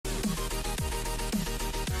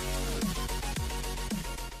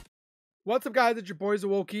What's up, guys? It's your boys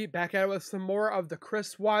Awoki back at it with some more of the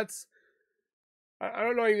Chris Watts. I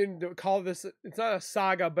don't know even to call this. It's not a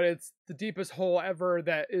saga, but it's the deepest hole ever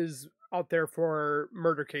that is out there for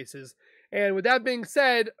murder cases. And with that being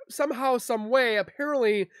said, somehow, some way,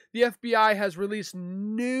 apparently the FBI has released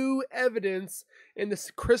new evidence in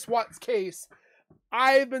this Chris Watts case.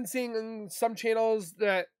 I've been seeing some channels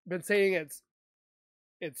that been saying it's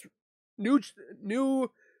new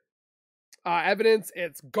evidence.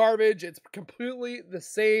 It's garbage. It's completely the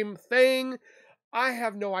same thing. I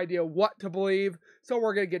have no idea what to believe, so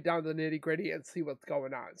we're going to get down to the nitty gritty and see what's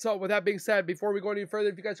going on. So with that being said, before we go any further,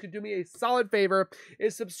 if you guys could do me a solid favor,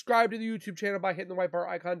 is subscribe to the YouTube channel by hitting the white bar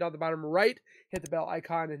icon down the bottom right, hit the bell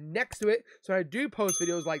icon next to it, so when I do post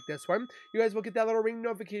videos like this one, you guys will get that little ring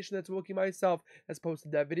notification that's Wookie myself has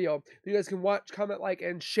posted that video. You guys can watch, comment, like,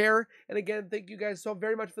 and share, and again, thank you guys so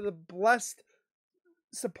very much for the blessed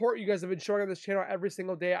support you guys have been showing on this channel every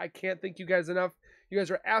single day. I can't thank you guys enough. You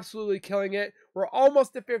guys are absolutely killing it. We're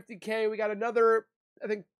almost to 50K. We got another, I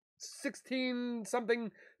think, 16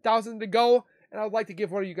 something thousand to go. And I would like to give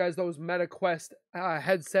one of you guys those MetaQuest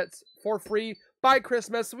headsets for free by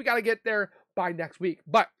Christmas. So we got to get there by next week.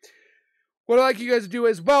 But what I'd like you guys to do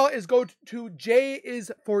as well is go to J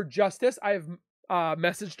is for Justice. I have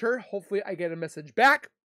messaged her. Hopefully I get a message back.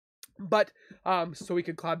 But so we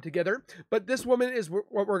can collab together. But this woman is what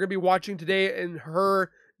we're going to be watching today in her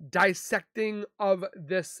dissecting of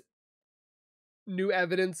this new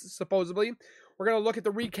evidence, supposedly. We're going to look at the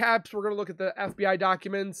recaps. We're going to look at the FBI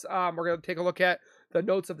documents. We're going to take a look at the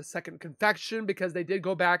notes of the second confession, because they did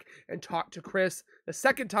go back and talk to Chris the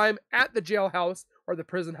second time at the jailhouse or the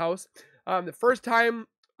prison house. The first time,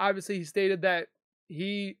 obviously, he stated that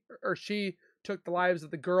he or she took the lives of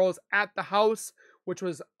the girls at the house, which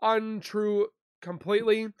was untrue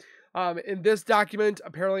completely. In this document,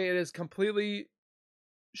 apparently it is completely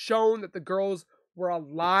shown that the girls were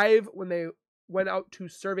alive when they went out to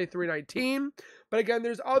Survey 319. But again,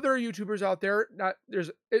 there's other YouTubers out there. There's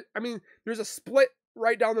a split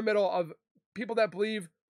right down the middle of people that believe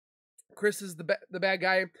Chris is the bad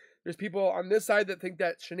guy. There's people on this side that think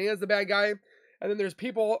that Shanann's the bad guy. And then there's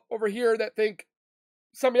people over here that think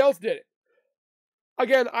somebody else did it.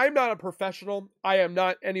 Again, I'm not a professional. I am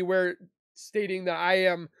not anywhere stating that I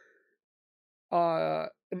am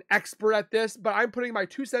an expert at this, but I'm putting my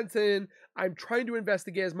 2 cents in. I'm trying to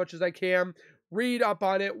investigate as much as I can, read up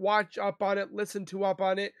on it, watch up on it, listen to up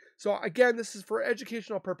on it. So again, this is for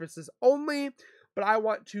educational purposes only, but I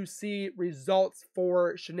want to see results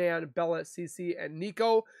for Shanann, Bella, Cece, and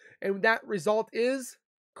Nico. And that result is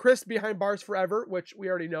Chris behind bars forever, which we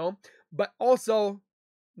already know, but also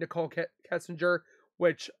Nicole Kessinger,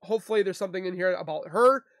 which hopefully there's something in here about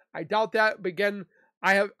her. I doubt that, but again,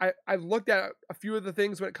 I've looked at a few of the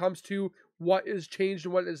things when it comes to what is changed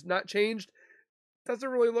and what is not changed. Doesn't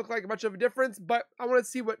really look like much of a difference, but I want to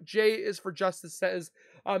see what J is for Justice says.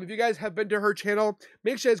 If you guys have been to her channel,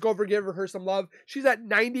 make sure you guys go over and give her some love. She's at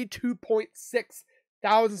 92.6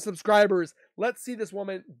 thousand subscribers. Let's see this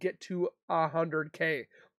woman get to 100K.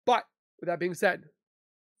 But with that being said,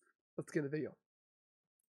 let's get into the video.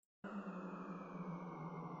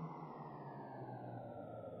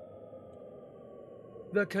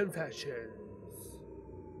 The confessions.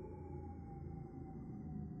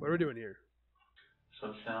 What are we doing here? So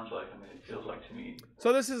it sounds like, it feels like to me.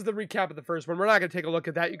 So this is the recap of the first one. We're not going to take a look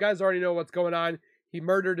at that. You guys already know what's going on. He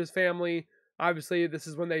murdered his family. Obviously, this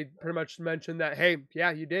is when they pretty much mentioned that, hey,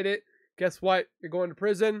 yeah, you did it. Guess what? You're going to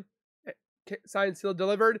prison. Signed, sealed,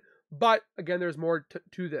 delivered. But again, there's more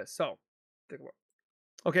to this. So take a look.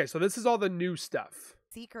 Okay, so this is all the new stuff.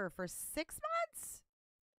 Seeker for 6 months?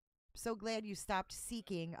 So glad you stopped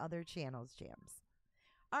seeking other channels, Jams.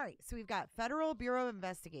 All right, so we've got Federal Bureau of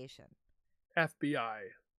Investigation. FBI.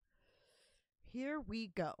 Here we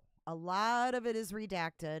go. A lot of it is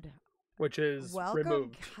redacted. Which is Welcome,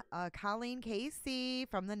 removed. Colleen Casey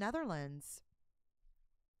from the Netherlands.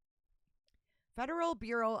 Federal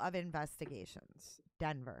Bureau of Investigations,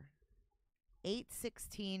 Denver,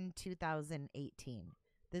 8/16/2018.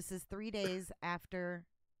 This is 3 days after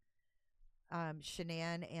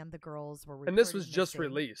Shanann and the girls were reported And this was just missing.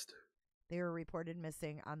 released. They were reported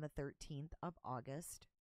missing on the 13th of August.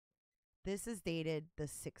 This is dated the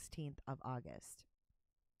 16th of August.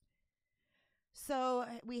 So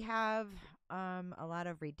we have a lot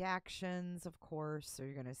of redactions, of course. So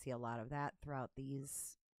you're going to see a lot of that throughout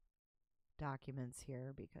these documents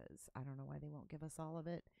here, because I don't know why they won't give us all of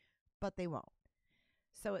it, but they won't.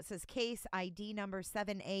 So it says case ID number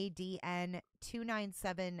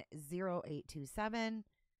 7ADN2970827,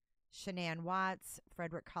 Shanann Watts,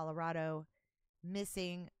 Frederick, Colorado,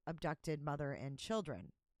 missing, abducted mother and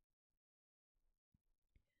children.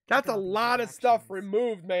 That's Look a at all these lot of stuff redactions.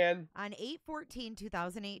 removed, man. On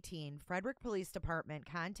 8/14/2018, Frederick Police Department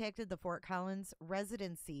contacted the Fort Collins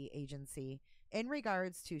Residency Agency in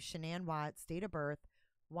regards to Shanann Watts' date of birth,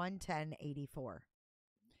 1/10/84,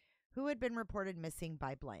 who had been reported missing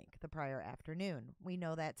by blank the prior afternoon. We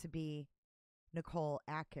know that to be Nicole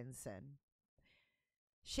Atkinson.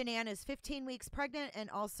 Shanann is 15 weeks pregnant, and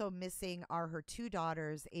also missing are her two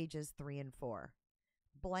daughters, ages 3 and 4.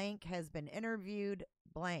 Blank has been interviewed,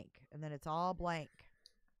 blank, and then it's all blank.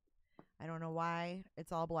 I don't know why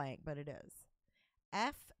it's all blank, but it is.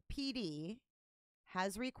 FPD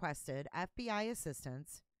has requested FBI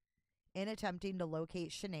assistance in attempting to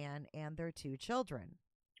locate Shanann and their two children.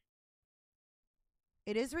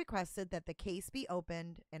 It is requested that the case be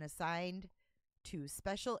opened and assigned to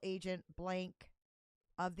Special Agent Blank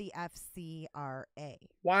of the FCRA.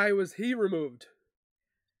 Why was he removed?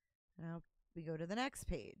 Now we go to the next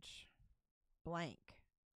page. Blank.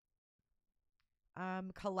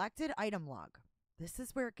 Collected item log. This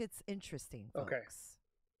is where it gets interesting, folks. Okay.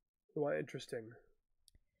 Well, interesting.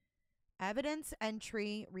 Evidence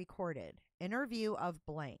entry recorded. Interview of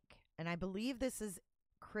blank. And I believe this is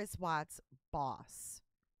Chris Watts' boss.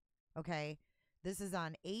 Okay. This is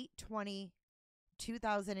on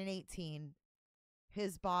 8/20/2018.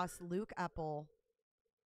 His boss, Luke Epple,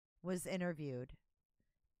 was interviewed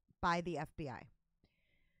by the FBI.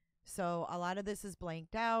 So a lot of this is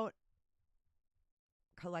blanked out.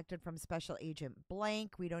 Collected from Special Agent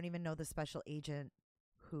Blank. We don't even know the special agent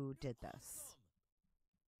who did this.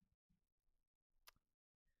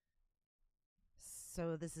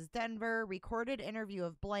 So this is Denver. Recorded interview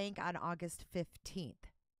of Blank on August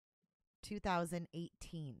 15th,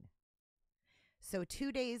 2018. So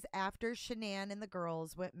 2 days after Shanann and the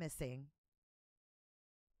girls went missing,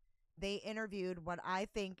 they interviewed what I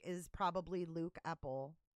think is probably Luke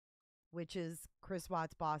Epple, which is Chris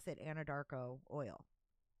Watts' boss at Anadarko Oil.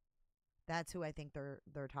 That's who I think they're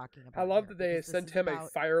talking about. I love here, that they because this sent is him a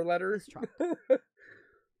about fire letter, his truck.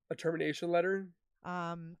 a termination letter.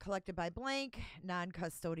 Collected by Blank,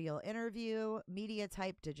 non-custodial interview, media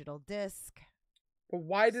type digital disc. But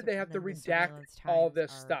why did they have to redact all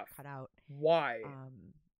this stuff? Cut out. Why?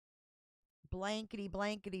 Blankety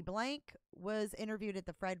blankety blank was interviewed at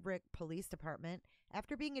the Frederick Police Department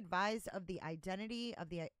after being advised of the identity of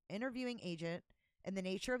the interviewing agent and the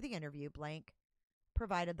nature of the interview. Blank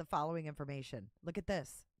provided the following information. Look at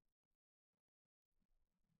this.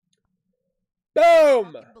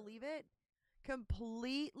 Boom! Can you believe it?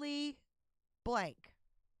 Completely blank.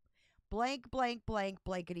 Blank, blank, blank,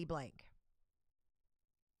 blankety blank.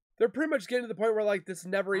 They're pretty much getting to the point where, like, this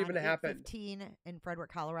never even On happened. 8/15 in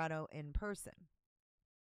Frederick, Colorado, in person.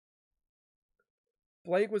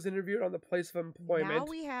 Blank was interviewed on the place of employment. Now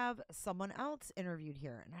we have someone else interviewed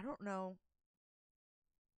here, and I don't know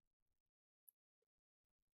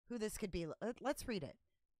who this could be. Let's read it.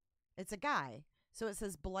 It's a guy. So it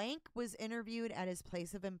says Blank was interviewed at his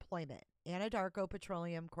place of employment, Anadarko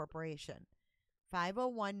Petroleum Corporation,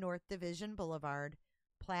 501 North Division Boulevard,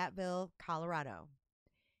 Platteville, Colorado.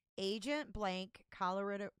 Agent Blank,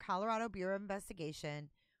 Colorado Bureau of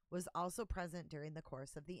Investigation, was also present during the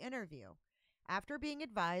course of the interview. After being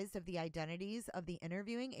advised of the identities of the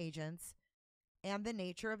interviewing agents and the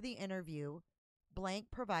nature of the interview,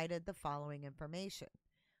 Blank provided the following information.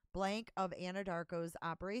 Blank of Anadarko's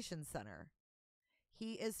Operations Center.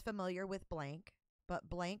 He is familiar with Blank, but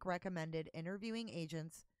Blank recommended interviewing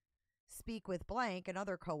agents speak with Blank and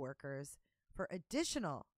other coworkers for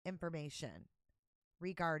additional information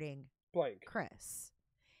regarding Blank. Chris.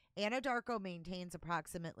 Anadarko maintains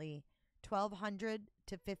approximately 1,200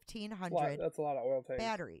 to 1,500 That's a lot of oil tanks.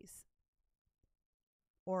 batteries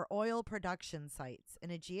or oil production sites in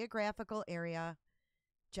a geographical area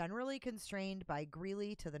generally constrained by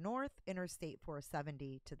Greeley to the north, Interstate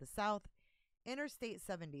 470 to the south, Interstate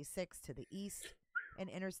 76 to the east, and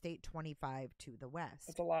Interstate 25 to the west.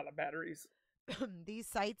 That's a lot of batteries. These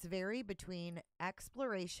sites vary between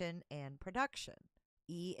exploration and production,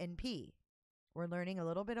 E&P. We're learning a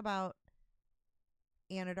little bit about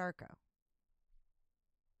Anadarko.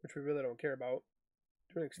 Which we really don't care about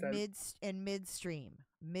to an extent. Midstream.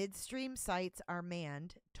 Midstream sites are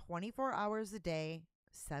manned 24 hours a day,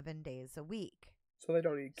 7 days a week. So they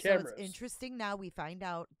don't need cameras. So it's interesting now we find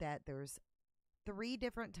out that there's 3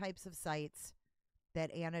 different types of sites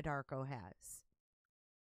that Anadarko has.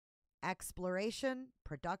 Exploration,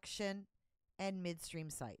 production, and midstream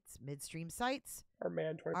sites. Midstream sites are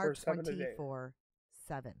manned are 24/7 a day.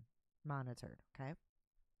 24/7 monitored, okay?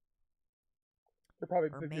 They're probably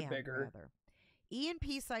Or a bit manned, bigger. rather.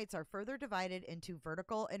 E&P sites are further divided into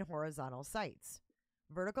vertical and horizontal sites.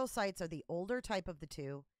 Vertical sites are the older type of the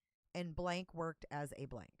two and blank worked as a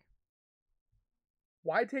blank.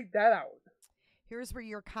 Why take that out? Here's where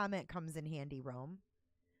your comment comes in handy, Rome.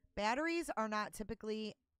 Batteries are not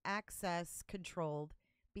typically access controlled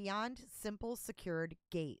beyond simple secured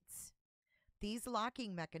gates. These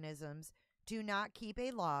locking mechanisms do not keep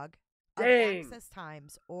a log of access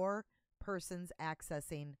times or persons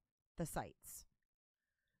accessing the sites.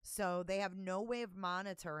 So they have no way of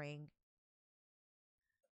monitoring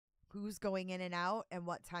who's going in and out and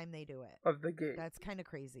what time they do it. Of the gate. That's kind of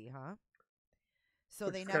crazy, huh? So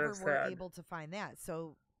Which they is never kinda were sad. able to find that.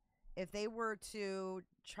 So if they were to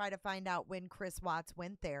try to find out when Chris Watts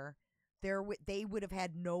went there, they would have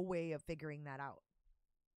had no way of figuring that out.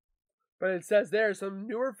 But it says there some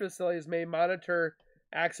newer facilities may monitor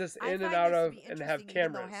access in and out of and have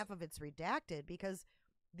cameras. Even though half of it's redacted, because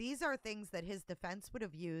these are things that his defense would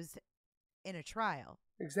have used in a trial.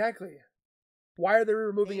 Exactly. Why are they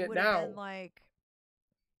removing They it would have now? been like,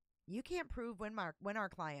 you can't prove when our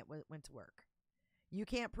client went to work. You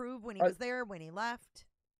can't prove when he was there, when he left.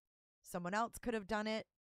 Someone else could have done it.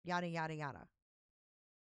 Yada, yada, yada.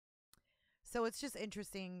 So it's just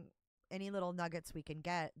interesting, any little nuggets we can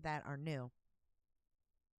get that are new.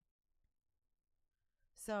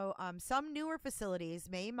 So some newer facilities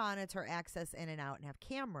may monitor access in and out and have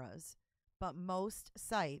cameras, but most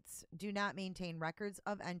sites do not maintain records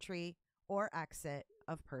of entry or exit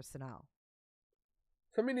of personnel.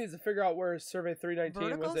 Somebody needs to figure out where Survey 319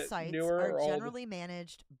 Vertical was. It sites newer are or old? generally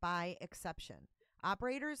managed by exception.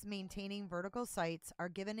 Operators maintaining vertical sites are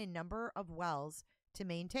given a number of wells to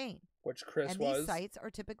maintain. Which Chris and was. These sites are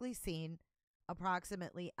typically seen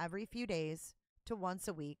approximately every few days to once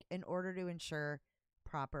a week in order to ensure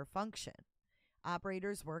proper function.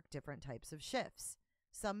 Operators work different types of shifts.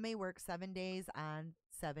 Some may work 7 days on,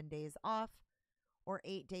 7 days off, or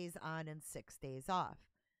 8 days on and 6 days off.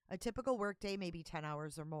 A typical workday may be 10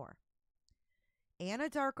 hours or more.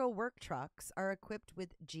 Anadarko work trucks are equipped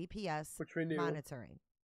with GPS Which we knew. monitoring.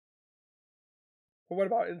 But what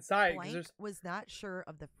about inside? Blank was not sure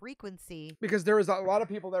of the frequency. Because there was a lot of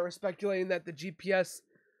people that were speculating that the GPS,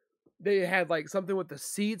 they had like something with the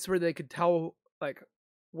seats where they could tell like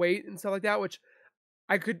weight and stuff like that, which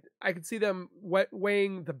I could see them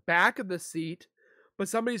weighing the back of the seat, but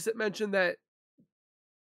somebody mentioned that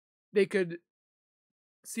they could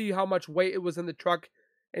see how much weight it was in the truck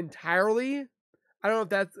entirely. I don't know if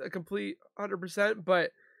that's a complete 100%,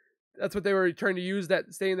 but that's what they were trying to use,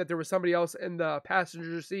 that saying that there was somebody else in the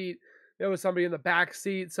passenger seat, there was somebody in the back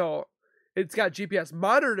seat. So it's got GPS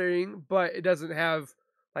monitoring, but it doesn't have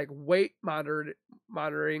like weight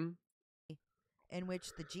monitoring. In which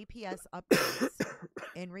the GPS updates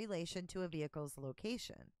in relation to a vehicle's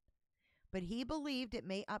location. But he believed it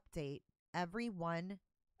may update every 1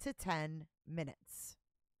 to 10 minutes.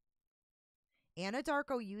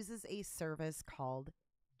 Anadarko uses a service called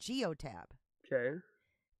Geotab. Okay.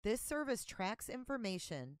 This service tracks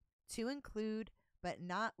information to include, but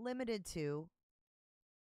not limited to,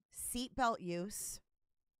 seatbelt use,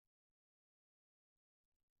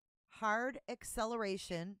 hard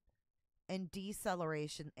acceleration and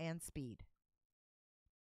deceleration and speed.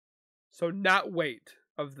 So not weight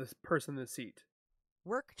of the person in the seat.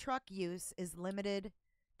 Work truck use is limited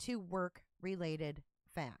to work-related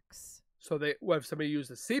facts. So what if somebody used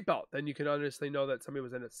a seatbelt? Then you can honestly know that somebody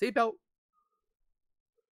was in a seatbelt.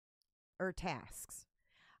 Or tasks.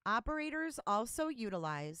 Operators also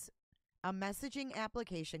utilize a messaging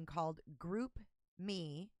application called Group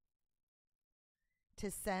Me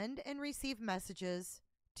to send and receive messages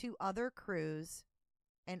to other crews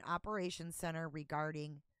and operations center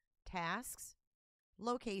regarding tasks,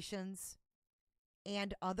 locations,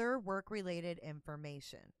 and other work-related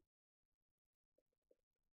information.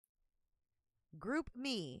 Group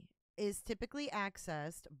Me is typically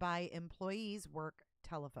accessed by employees' work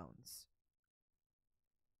telephones.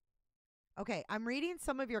 Okay, I'm reading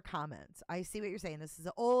some of your comments. I see what you're saying. This is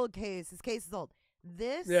an old case. This case is old.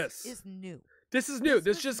 This is new. This is new.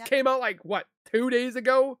 This just came out like, what, 2 days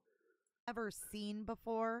ago? Never seen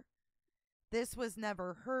before. This was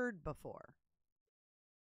never heard before.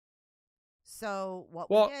 So what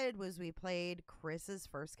we did was we played Chris's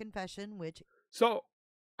first confession, which... So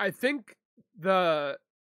I think this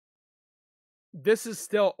is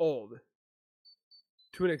still old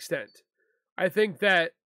to an extent. I think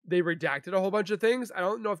that they redacted a whole bunch of things. I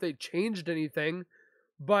don't know if they changed anything,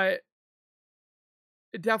 but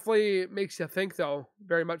it definitely makes you think, though.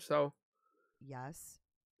 Very much so. Yes,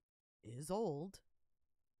 is old.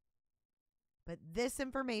 But this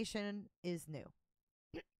information is new.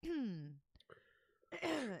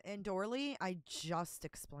 And Dorley, I just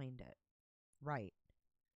explained it. Right.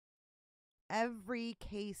 Every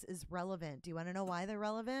case is relevant. Do you want to know why they're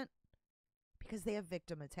relevant? Because they have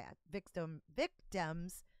victims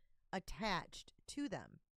attached to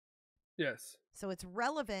them. Yes. So it's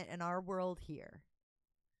relevant in our world here.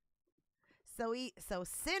 So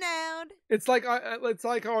sit down. It's like I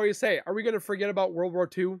always say, are we going to forget about World War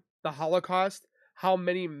II, the Holocaust, how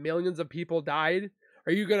many millions of people died?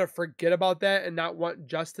 Are you going to forget about that and not want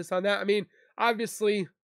justice on that? I mean, obviously,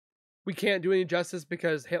 we can't do any justice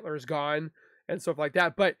because Hitler's gone and stuff like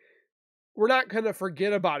that, but we're not going to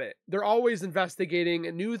forget about it. They're always investigating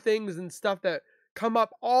new things and stuff that come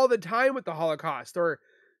up all the time with the Holocaust, or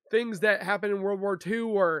things that happen in World War II,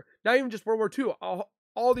 or not even just World War II,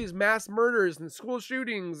 all these mass murders and school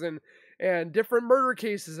shootings and different murder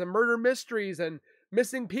cases and murder mysteries and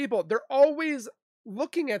missing people. They're always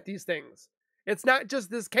looking at these things. It's not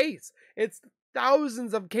just this case. It's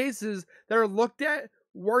thousands of cases that are looked at,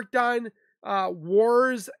 worked on,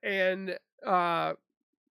 wars and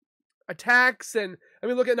attacks. And I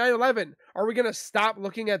mean, look at 9/11. Are we going to stop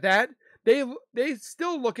looking at that? They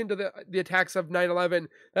still look into the attacks of 9/11,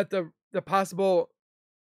 that the possible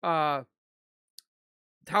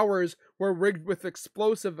towers were rigged with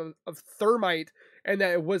explosive of thermite, and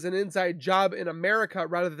that it was an inside job in America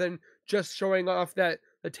rather than just showing off that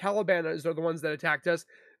the Taliban are the ones that attacked us.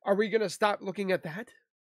 Are we going to stop looking at that?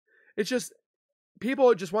 It's just,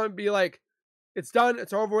 people just want to be like, it's done,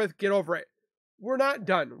 it's over with, get over it. We're not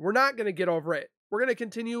done. We're not going to get over it. We're going to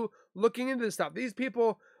continue looking into this stuff. These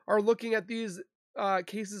people are looking at these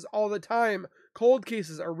cases all the time. Cold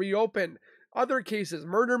cases are reopened. Other cases,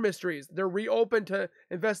 murder mysteries, they're reopened to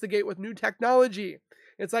investigate with new technology.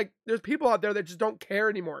 It's like there's people out there that just don't care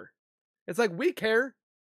anymore. It's like, we care.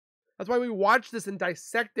 That's why we watched this and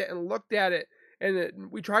dissect it and looked at it.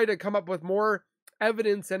 And we try to come up with more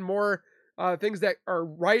evidence and more things that are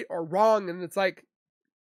right or wrong. And it's like,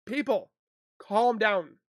 people, calm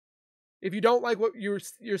down. If you don't like what you're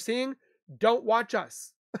seeing, don't watch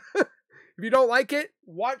us. If you don't like it,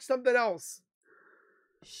 watch something else.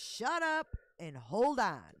 Shut up and hold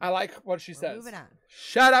on. I like what she says. Moving on.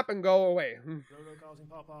 Shut up and go away.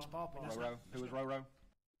 Roro. Who was Roro?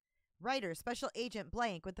 Writer, Special Agent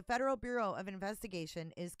Blank with the Federal Bureau of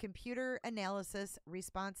Investigation is Computer Analysis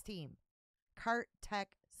Response Team. CART Tech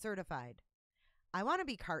certified. I want to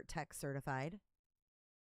be CART Tech certified.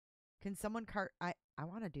 Can someone I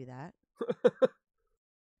want to do that.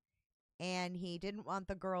 And he didn't want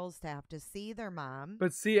the girls to have to see their mom.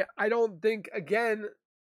 But see, I don't think, again,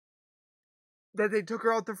 that they took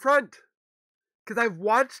her out the front. Because I've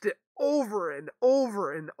watched it over and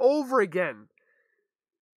over and over again.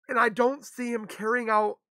 And I don't see him carrying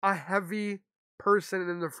out a heavy person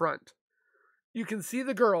in the front. You can see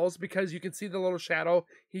the girls because you can see the little shadow.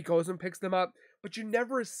 He goes and picks them up. But you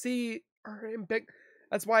never see him pick.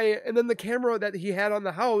 That's why, and then the camera that he had on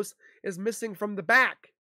the house is missing from the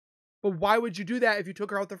back. But why would you do that if you took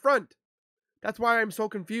her out the front? That's why I'm so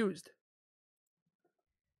confused.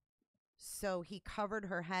 So he covered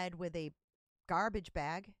her head with a garbage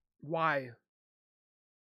bag. Why?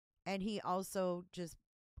 And he also just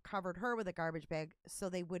covered her with a garbage bag so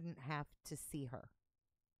they wouldn't have to see her.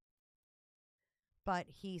 But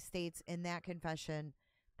he states in that confession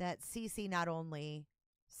that Cece not only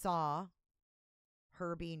saw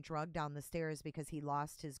her being drugged down the stairs because he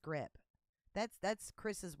lost his grip. That's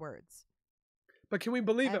Chris's words. But can we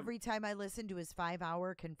believe him? Every time I listen to his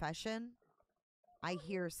 5-hour confession, I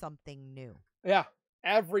hear something new. Yeah,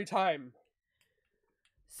 every time.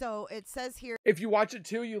 So it says here, if you watch it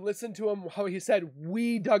too, you listen to him, how he said,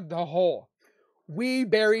 we dug the hole. We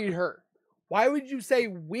buried her. Why would you say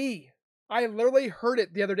we? I literally heard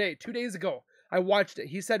it the other day, 2 days ago. I watched it.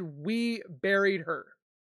 He said, we buried her.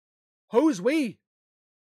 Who's we?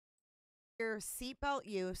 your seatbelt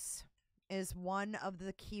use is one of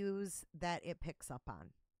the cues that it picks up on.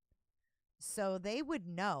 So they would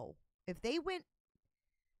know if they went.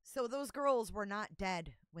 So those girls were not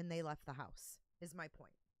dead when they left the house, is my point.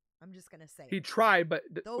 I'm just going to say. He tried, but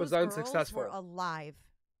those was unsuccessful. Girls were alive.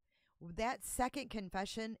 That second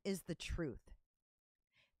confession is the truth.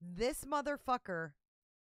 This motherfucker,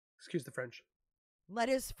 excuse the French, let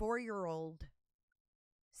his 4-year-old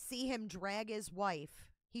see him drag his wife.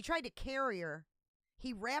 He tried to carry her.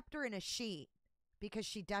 He wrapped her in a sheet because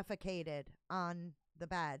she defecated on the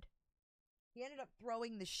bed. He ended up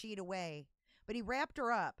throwing the sheet away, but he wrapped her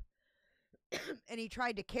up and he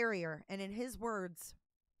tried to carry her. And in his words,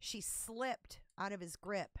 she slipped out of his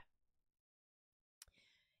grip.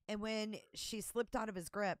 And when she slipped out of his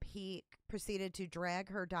grip, he proceeded to drag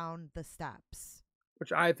her down the steps.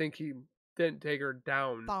 Which I think he didn't take her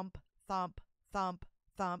down. Thump, thump, thump,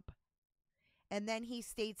 thump. And then he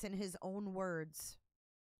states in his own words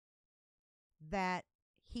that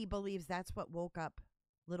he believes that's what woke up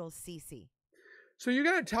little Cece. So you're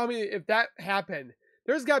going to tell me if that happened,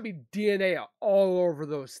 there's got to be DNA all over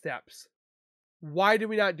those steps. Why did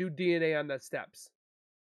we not do DNA on the steps?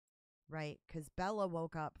 Right, because Bella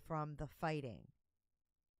woke up from the fighting.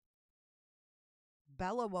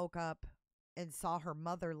 Bella woke up and saw her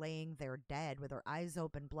mother laying there dead with her eyes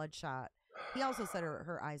open, bloodshot. He also said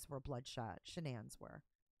her eyes were bloodshot. Shanann's were.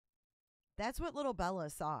 That's what little Bella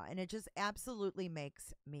saw, and it just absolutely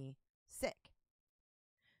makes me sick.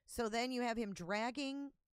 So then you have him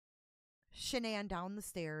dragging Shanann down the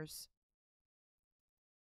stairs.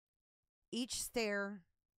 Each stair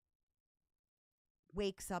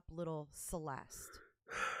wakes up little Celeste.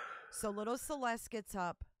 So little Celeste gets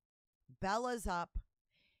up. Bella's up.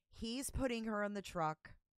 He's putting her in the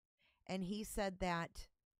truck. And he said that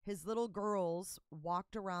his little girls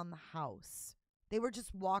walked around the house. They were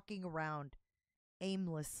just walking around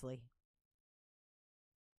aimlessly.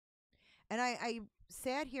 And I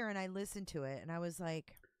sat here and I listened to it and I was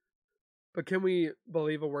like, but can we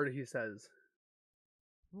believe a word he says?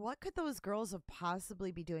 what could those girls have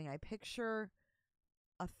possibly be doing? I picture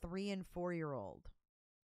a 3 and 4-year-old.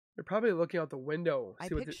 They're probably looking out the window. I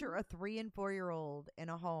picture a 3 and 4-year-old in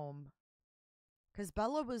a home. Because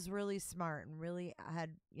Bella was really smart and really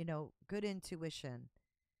had, good intuition.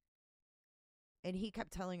 And he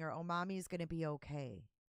kept telling her, oh, mommy's going to be okay.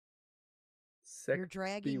 Sick You're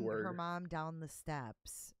dragging B-word. her mom down the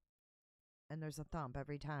steps. And there's a thump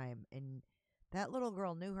every time. And that little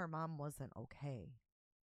girl knew her mom wasn't okay.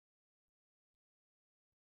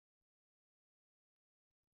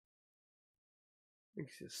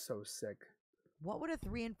 Makes you so sick. What would a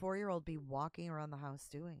 3 and 4-year-old be walking around the house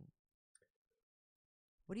doing?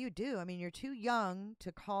 What do you do? I mean, you're too young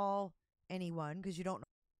to call anyone because you don't know.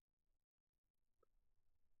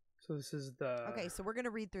 So this is the... Okay, so we're going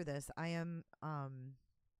to read through this. I am I'm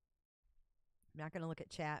not going to look at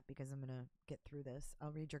chat because I'm going to get through this.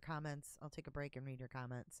 I'll read your comments. I'll take a break and read your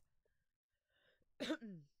comments.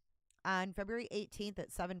 On February 18th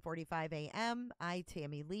at 7:45 a.m., I,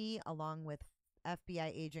 Tammy Lee, along with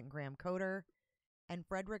FBI agent Graham Coder and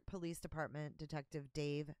Frederick Police Department Detective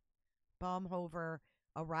Dave Baumhover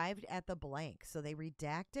arrived at the blank. So they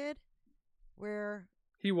redacted where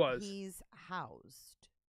he's housed.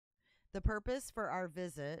 The purpose for our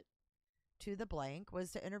visit to the blank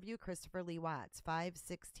was to interview Christopher Lee Watts,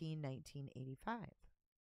 5/16/1985,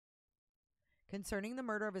 concerning the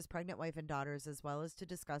murder of his pregnant wife and daughters, as well as to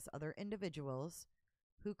discuss other individuals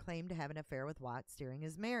who claimed to have an affair with Watts during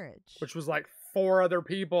his marriage. Which was like 4 other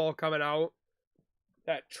people coming out.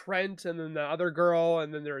 That Trent and then the other girl,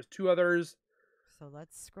 and then there was 2 others. So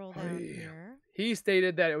let's scroll down here. He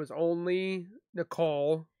stated that it was only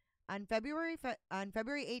Nicole. On February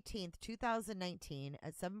 18th, 2019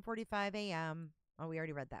 at 7:45 a.m. Oh, we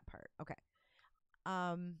already read that part. Okay.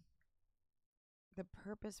 The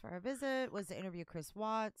purpose for our visit was to interview Chris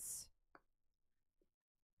Watts.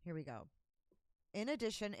 Here we go. In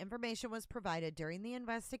addition, information was provided during the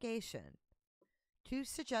investigation to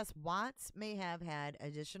suggest Watts may have had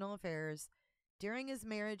additional affairs during his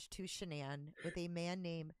marriage to Shanann with a man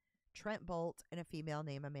named Trent Bolt and a female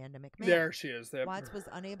named Amanda McMahon. There she is. Watts was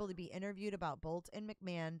unable to be interviewed about Bolt and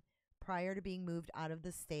McMahon prior to being moved out of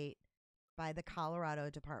the state by the Colorado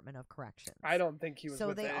Department of Corrections. I don't think he was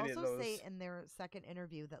with any of those. So they also say in their second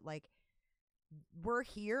interview that, like, we're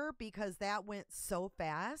here because that went so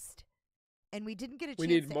fast and we didn't get a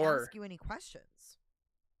chance to ask you any questions.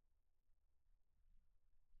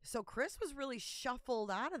 So Chris was really shuffled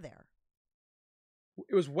out of there.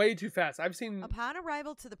 It was way too fast. I've seen... Upon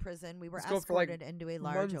arrival to the prison, we were escorted into a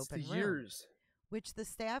large open room, which the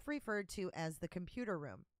staff referred to as the computer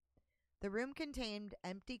room. The room contained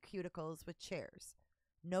empty cubicles with chairs,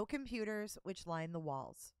 no computers, which lined the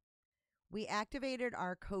walls. We activated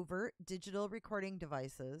our covert digital recording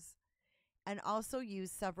devices and also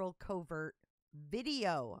used several covert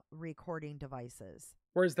video recording devices.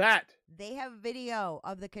 Where's that? They have video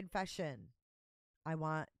of the confession. I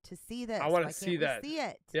want to see this. I want to see that. See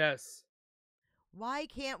it. Yes. Why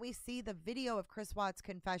can't we see the video of Chris Watts'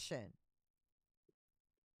 confession?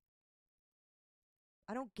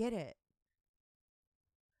 I don't get it.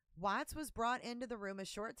 Watts was brought into the room a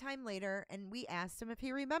short time later, and we asked him if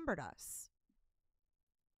he remembered us.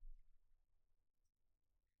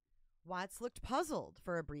 Watts looked puzzled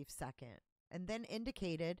for a brief second, and then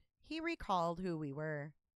indicated he recalled who we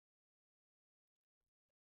were.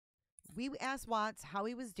 We asked Watts how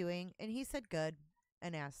he was doing, and he said good,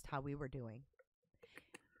 and asked how we were doing.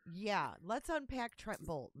 Yeah, let's unpack Trent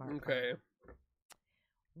Bolt, Mark. Okay.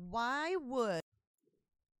 Why would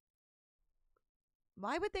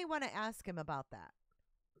they want to ask him about that?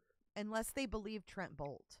 Unless they believe Trent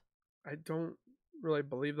Bolt. I don't really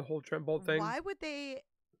believe the whole Trent Bolt thing. Why would they,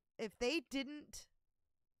 if they didn't,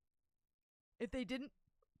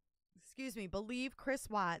 believe Chris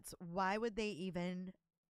Watts, why would they even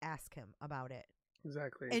ask him about it?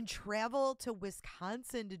 Exactly. And travel to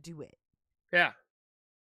Wisconsin to do it. Yeah.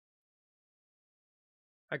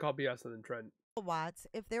 I call BS on Trent. Watts,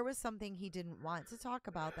 if there was something he didn't want to talk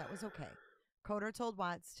about, that was okay. Coder told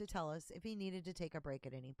Watts to tell us if he needed to take a break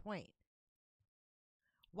at any point.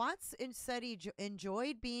 Watts said he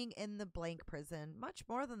enjoyed being in the blank prison much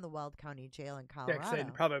more than the Weld County Jail in Colorado. Yeah, 'cause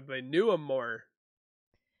they probably knew him more.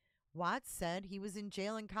 Watts said he was in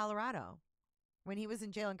jail in Colorado. When he was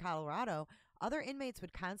in jail in Colorado, other inmates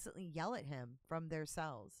would constantly yell at him from their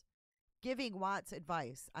cells, giving Watts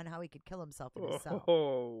advice on how he could kill himself in his cell.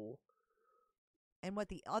 Oh. And what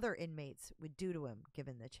the other inmates would do to him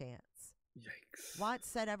given the chance. Yikes. Watts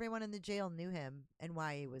said everyone in the jail knew him and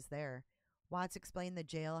why he was there. Watts explained the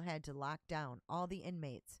jail had to lock down all the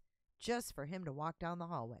inmates just for him to walk down the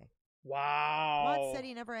hallway. Wow. Watts said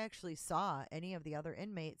he never actually saw any of the other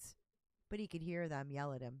inmates, but he could hear them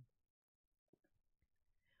yell at him.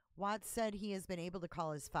 Watts said he has been able to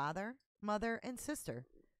call his father, mother, and sister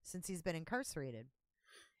since he's been incarcerated.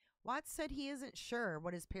 Watts said he isn't sure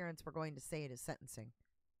what his parents were going to say at his sentencing,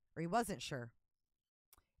 or he wasn't sure,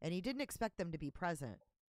 and he didn't expect them to be present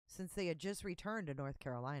since they had just returned to North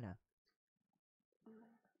Carolina.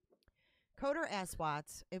 Coder asked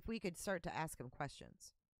Watts if we could start to ask him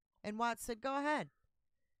questions, and Watts said, go ahead.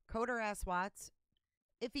 Coder asked Watts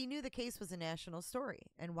if he knew the case was a national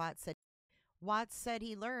story, and Watts said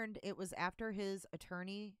he learned it was after his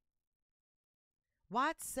attorney.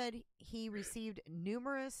 Watts said he received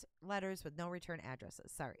numerous letters with no return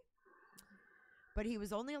addresses. But he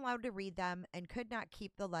was only allowed to read them and could not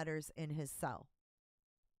keep the letters in his cell.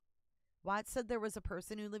 Watts said there was a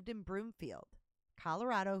person who lived in Broomfield,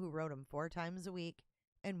 Colorado, who wrote him 4 times a week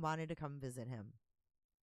and wanted to come visit him.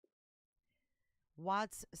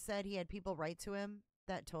 Watts said he had people write to him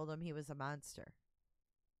that told him he was a monster.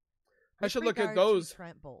 I should look at those.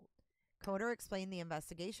 Trent Bolt. Coder explained the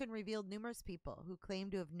investigation revealed numerous people who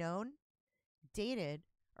claimed to have known, dated,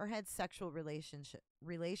 or had sexual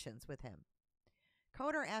relations with him.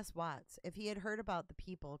 Coder asked Watts if he had heard about the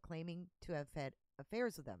people claiming to have had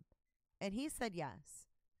affairs with him, and he said yes.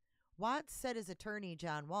 Watts said his attorney,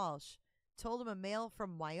 John Walsh, told him a male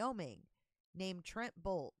from Wyoming named Trent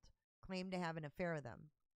Bolt claimed to have an affair with him.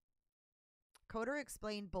 Coder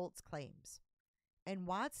explained Bolt's claims, and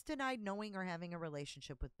Watts denied knowing or having a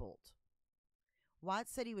relationship with Bolt.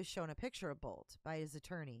 Watts said he was shown a picture of Bolt by his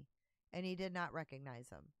attorney, and he did not recognize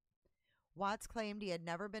him. Watts claimed he had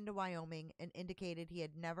never been to Wyoming and indicated he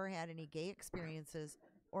had never had any gay experiences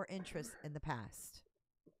or interests in the past.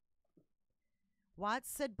 Watts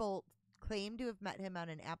said Bolt claimed to have met him on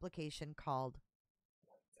an application called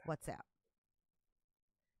WhatsApp.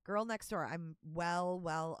 Girl Next Door, I'm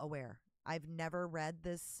well aware. I've never read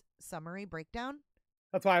this summary breakdown.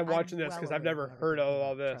 That's why I'm watching this, because I've never heard of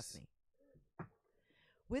all this. Trust me.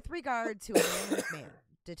 With regard to Amanda McMahon,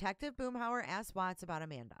 Detective Boomhauer asked Watts about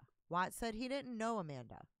Amanda. Watts said he didn't know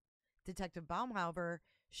Amanda. Detective Baumhauer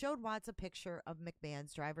showed Watts a picture of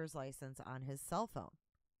McMahon's driver's license on his cell phone.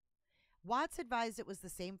 Watts advised it was the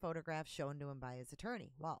same photograph shown to him by his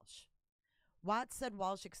attorney, Walsh. Watts said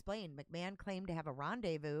Walsh explained McMahon claimed to have a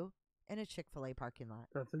rendezvous in a Chick-fil-A parking lot.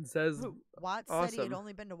 Nothing says Watts awesome. said he had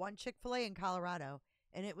only been to one Chick-fil-A in Colorado,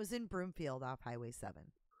 and it was in Broomfield off Highway 7.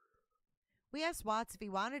 We asked Watts if he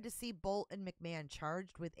wanted to see Bolt and McMahon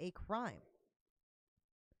charged with a crime.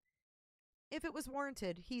 If it was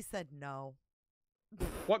warranted, he said no.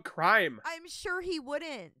 What crime? I'm sure he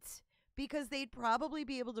wouldn't, because they'd probably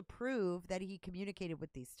be able to prove that he communicated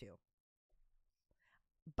with these two.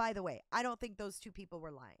 By the way, I don't think those 2 people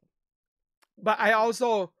were lying. But I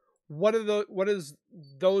also, what is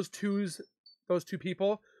those two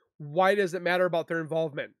people? Why does it matter about their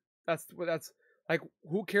involvement? That's like,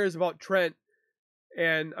 who cares about Trent?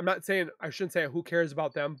 And I'm not saying, I shouldn't say who cares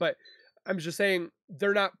about them, but I'm just saying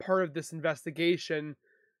they're not part of this investigation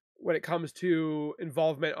when it comes to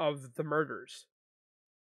involvement of the murders.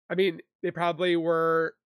 I mean, they probably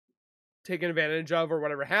were taken advantage of or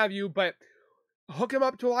whatever have you, but hook him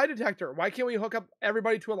up to a lie detector. Why can't we hook up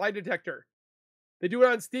everybody to a lie detector? They do it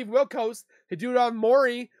on Steve Wilkos. They do it on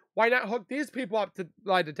Maury. Why not hook these people up to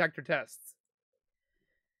lie detector tests?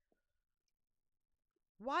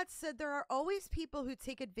 Watts said there are always people who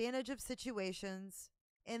take advantage of situations,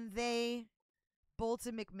 and they, Bolt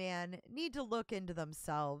and McMahon need to look into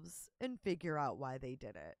themselves and figure out why they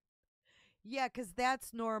did it. Yeah, because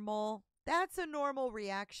that's normal. That's a normal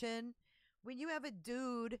reaction. When you have a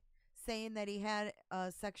dude saying that he had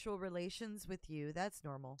sexual relations with you, that's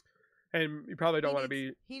normal. And you probably don't want to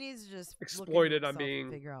be He needs to just exploited look on being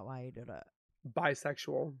and figure out why he did it.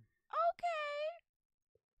 bisexual. Okay.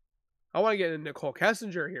 I want to get into Nicole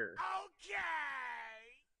Kessinger here.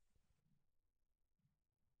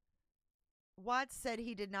 Watts said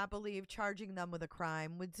he did not believe charging them with a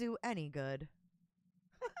crime would do any good.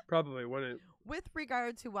 Probably wouldn't. With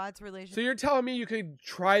regard to Watts' relationship. So you're telling me you could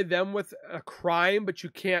try them with a crime, but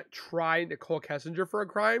you can't try Nicole Kessinger for a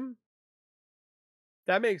crime?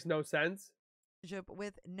 That makes no sense.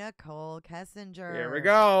 With Nicole Kessinger. Here we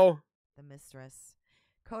go. The mistress.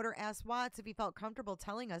 Coder asked Watts if he felt comfortable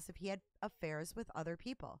telling us if he had affairs with other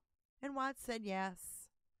people. And Watts said yes.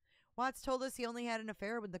 Watts told us he only had an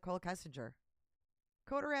affair with Nicole Kessinger.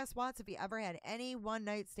 Coder asked Watts if he ever had any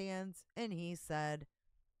one-night stands, and he said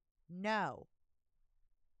no.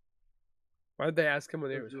 Why did they ask him when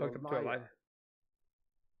he was hooked up to a light?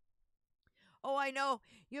 Oh, I know.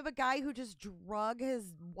 You have a guy who just drug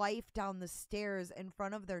his wife down the stairs in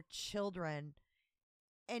front of their children.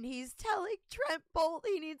 And he's telling Trent Bolt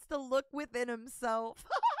he needs to look within himself.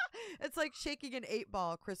 It's like shaking an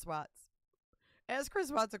 8-ball, Chris Watts. Ask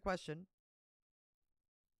Chris Watts a question.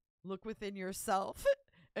 Look within yourself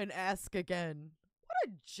and ask again. What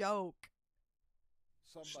a joke.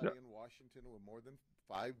 Somebody in Washington with more than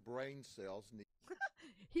 5 brain cells.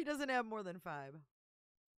 He doesn't have more than 5.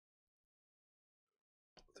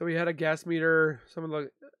 So we had a gas meter. Someone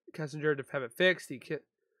looked Kessinger to have it fixed. He hit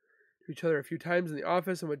to each other a few times in the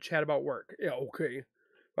office and would chat about work. Yeah, okay.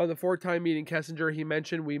 On the 4th time meeting Kessinger, he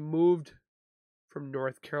mentioned we moved from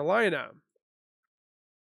North Carolina.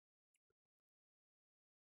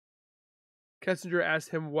 Kessinger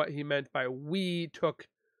asked him what he meant by we, took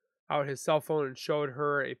out his cell phone and showed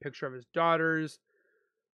her a picture of his daughters.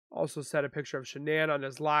 Also set a picture of Shanann on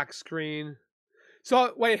his lock screen.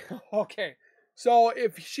 So, wait, okay. So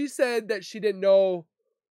if she said that she didn't know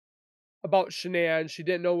about Shanann, she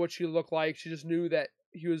didn't know what she looked like, she just knew that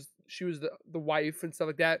she was the wife and stuff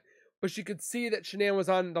like that, but she could see that Shanann was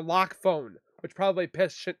on the lock phone, which probably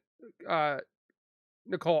pissed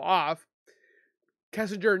Nicole off.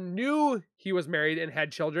 Kessinger knew he was married and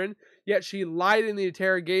had children, yet she lied in the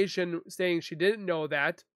interrogation saying she didn't know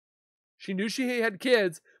that. She knew she had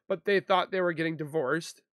kids, but they thought they were getting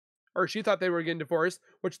divorced. Or she thought they were getting divorced,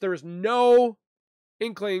 which there was no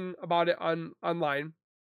inkling about it online.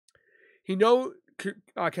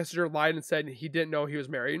 Kessinger lied and said he didn't know he was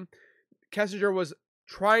married. Kessinger was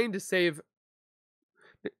trying to save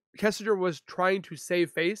face. What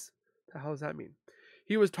the hell does that mean?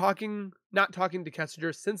 He was not talking to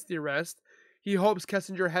Kessinger since the arrest. He hopes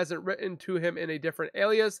Kessinger hasn't written to him in a different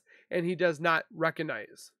alias and he does not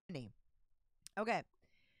recognize. Okay.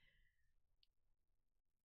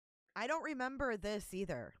 I don't remember this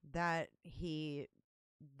either,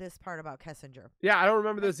 this part about Kessinger. Yeah, I don't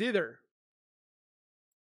remember this either.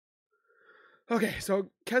 Okay,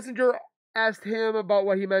 so Kessinger asked him about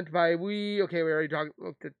what he meant by we. Okay, we already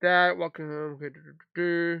looked at that. Welcome home.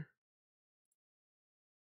 Okay.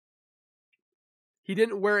 He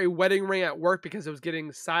didn't wear a wedding ring at work because it was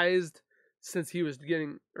getting sized since it was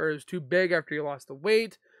too big after he lost the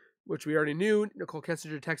weight, which we already knew. Nicole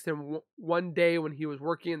Kessinger texted him one day when he was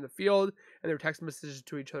working in the field, and their text messages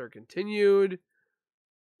to each other continued.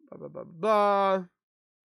 Blah, blah, blah, blah.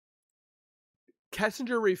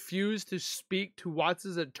 Kessinger refused to speak to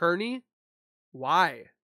Watts' attorney.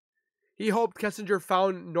 Why? He hoped Kessinger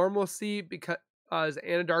found normalcy because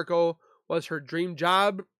Anadarko was her dream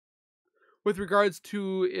job. With regards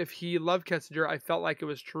to if he loved Kessinger, I felt like it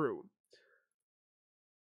was true.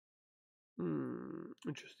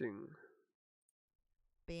 Interesting.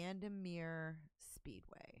 Bandimere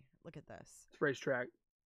Speedway. Look at this. It's racetrack.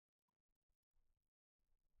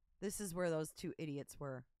 This is where those 2 idiots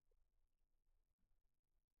were.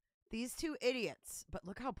 These 2 idiots. But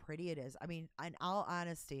look how pretty it is. I mean, in all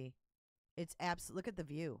honesty, it's absolute. Look at the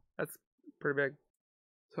view. That's pretty big.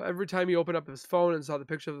 So every time he opened up his phone and saw the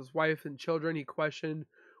picture of his wife and children, he questioned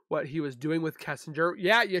what he was doing with Kessinger.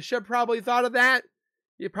 Yeah, you should have probably thought of that.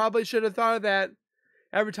 You probably should have thought of that.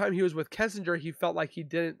 Every time he was with Kessinger, he felt like he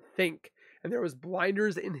didn't think, and there was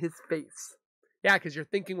blinders in his face. Yeah, because you're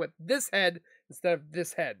thinking with this head instead of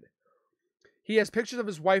this head. He has pictures of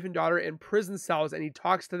his wife and daughter in prison cells, and he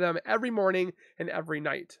talks to them every morning and every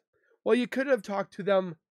night. Well, you could have talked to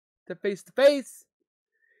them face to face.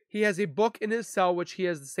 He has a book in his cell, which he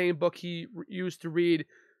has the same book he used to read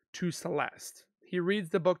to Celeste. He reads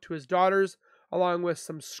the book to his daughters. along with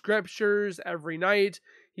some scriptures every night.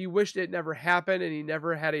 He wished it never happened and he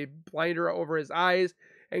never had a blinder over his eyes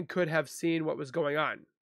and could have seen what was going on.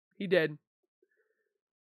 He did.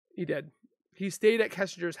 He did. He stayed at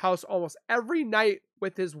Kessinger's house almost every night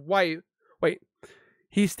with his wife.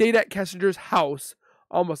 He stayed at Kessinger's house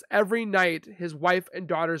almost every night his wife and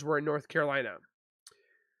daughters were in North Carolina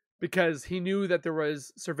because he knew that there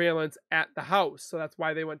was surveillance at the house. So that's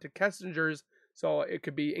why they went to Kessinger's, so it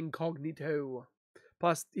could be incognito.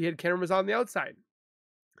 Plus, he had cameras on the outside.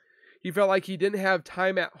 He felt like he didn't have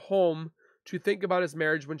time at home to think about his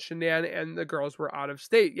marriage when Shanann and the girls were out of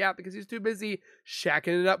state. Yeah, because he's too busy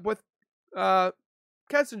shacking it up with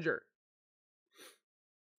Kessinger.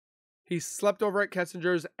 He slept over at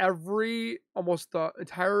Kessinger's almost the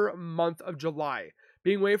entire month of July.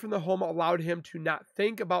 Being away from the home allowed him to not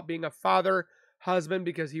think about being a father, husband,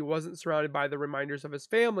 because he wasn't surrounded by the reminders of his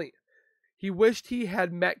family. He wished he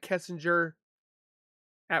had met Kessinger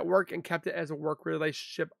at work and kept it as a work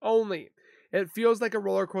relationship only. It feels like a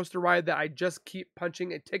roller coaster ride that I just keep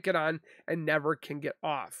punching a ticket on and never can get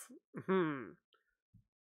off.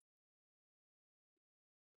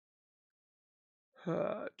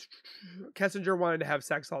 Kessinger wanted to have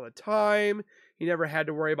sex all the time. He never had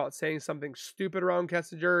to worry about saying something stupid around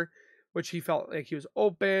Kessinger, which he felt like he was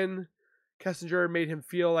open. Kessinger made him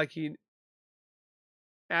feel like he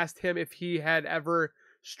asked him if he had ever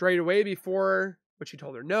strayed away before, which he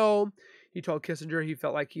told her no. He told Kessinger he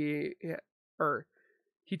felt like he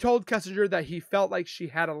told Kessinger that he felt like she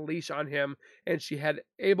had a leash on him and she had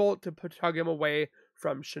able to tug him away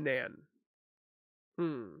from Shanann.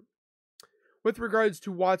 With regards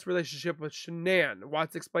to Watt's relationship with Shanann,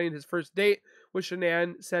 Watts explained his first date with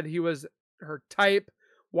Shanann, said he was her type.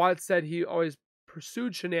 Watts said he always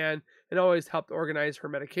pursued Shanann and always helped organize her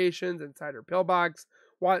medications inside her pillbox.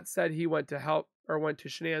 Watts said he went to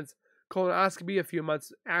Shanann's colonoscopy a few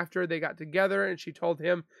months after they got together, and she told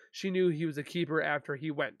him she knew he was a keeper after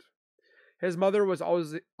he went. His mother was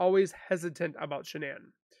always hesitant about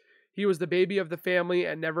Shanann. He was the baby of the family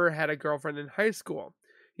and never had a girlfriend in high school.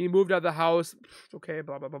 He moved out of the house. Okay,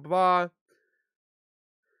 blah, blah, blah, blah.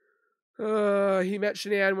 He met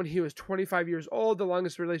Shanann when he was 25 years old. The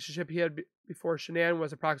longest relationship he had before Shanann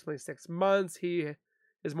was approximately 6 months. He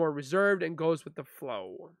is more reserved and goes with the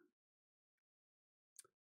flow.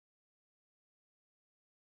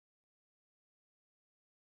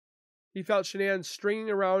 He felt Shanann stringing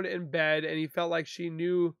around in bed, and he felt like she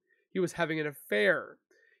knew he was having an affair.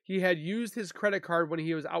 He had used his credit card when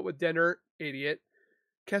he was out with dinner, idiot,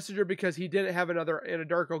 Kessinger, because he didn't have another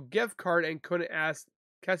Anadarko gift card and couldn't ask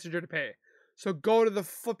Kessinger to pay. So go to the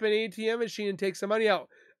flipping ATM machine and take some money out.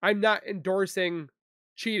 I'm not endorsing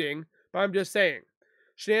cheating, but I'm just saying.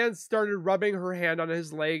 Shanann started rubbing her hand on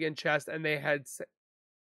his leg and chest, and they had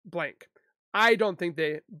blank. I don't think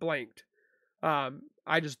they blanked.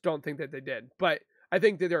 I just don't think that they did. But I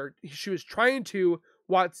think that she was trying to.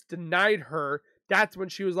 Watts denied her. That's when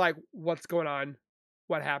she was like, "What's going on?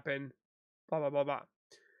 What happened? Blah blah blah blah."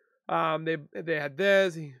 They had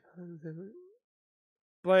this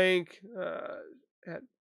blank.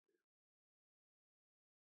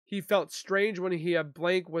 He felt strange when he had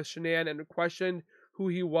blank with Shanann and questioned who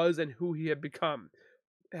he was and who he had become.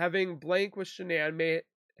 Having blank with Shanann may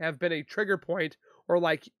have been a trigger point, or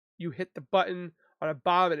like you hit the button on a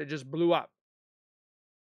bomb and it just blew up.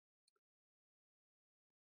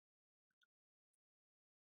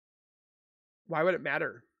 Why would it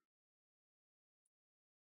matter?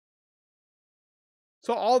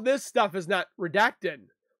 So all this stuff is not redacted,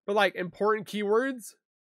 but like important keywords.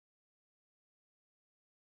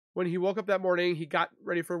 When he woke up that morning, he got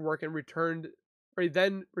ready for work and he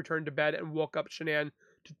then returned to bed and woke up Shanann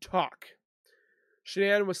to talk.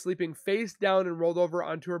 Shanann was sleeping face down and rolled over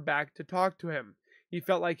onto her back to talk to him. He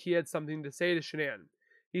felt like he had something to say to Shanann.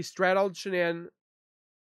 He straddled Shanann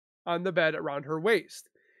on the bed around her waist.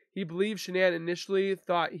 He believed Shanann initially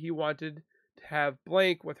thought he wanted to have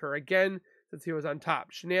blank with her again since he was on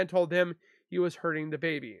top. Shanann told him he was hurting the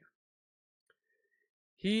baby.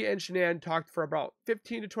 He and Shanann talked for about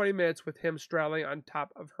 15 to 20 minutes with him straddling on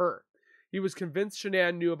top of her. He was convinced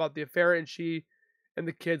Shanann knew about the affair and she and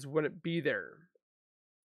the kids wouldn't be there.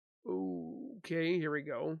 Okay, here we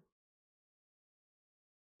go.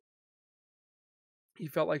 He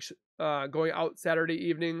felt like going out Saturday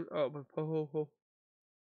evening.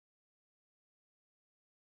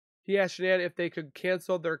 He asked Shanann if they could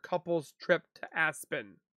cancel their couple's trip to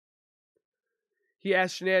Aspen. He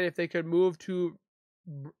asked Shanann if they could move to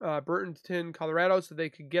Burtonton, Colorado, so they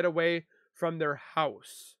could get away from their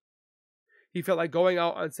house. He felt like going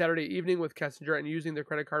out on Saturday evening with Kessinger and using their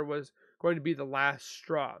credit card was going to be the last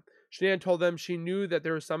straw. Shanann told them she knew that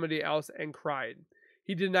there was somebody else and cried.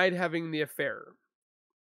 He denied having the affair.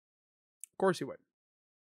 Of course he would.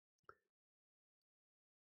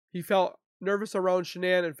 He felt nervous around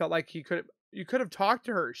Shanann and felt like you could have talked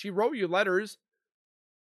to her. She wrote you letters.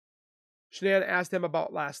 Shanann asked him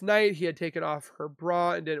about last night. He had taken off her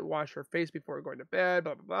bra and didn't wash her face before going to bed,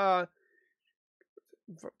 blah, blah, blah.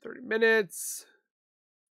 For 30 minutes.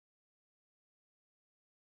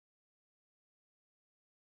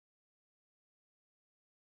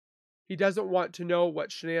 He doesn't want to know what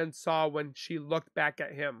Shanann saw when she looked back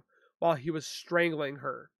at him while he was strangling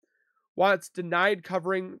her. Watts denied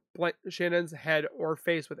covering Shannon's head or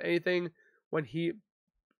face with anything when he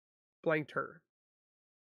blanked her.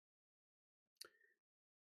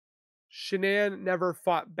 Shanann never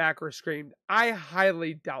fought back or screamed. I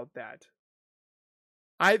highly doubt that.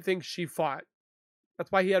 I think she fought.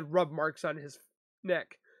 That's why he had rub marks on his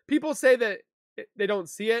neck. People say that they don't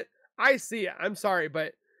see it. I see it. I'm sorry,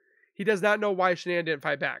 but he does not know why Shanann didn't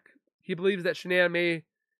fight back. He believes that Shanann may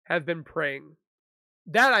have been praying.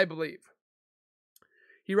 That I believe.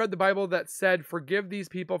 He read the Bible that said, "Forgive these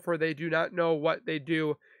people for they do not know what they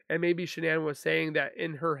do," and maybe Shanann was saying that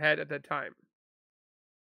in her head at that time.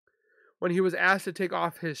 When he was asked to take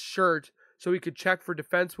off his shirt so he could check for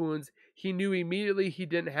defense wounds, he knew immediately he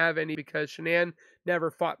didn't have any because Shanann never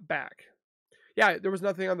fought back. Yeah, there was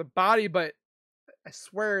nothing on the body, but I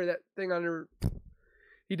swear that thing on her...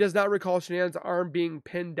 He does not recall Shanann's arm being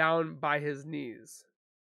pinned down by his knees.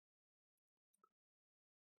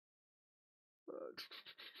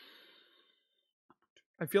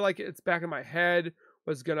 I feel like it's back in my head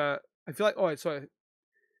was gonna... I feel like... Oh, so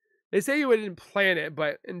they say you didn't plan it,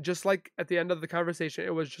 but and just like at the end of the conversation,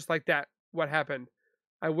 it was just like that. What happened?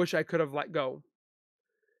 I wish I could have let go.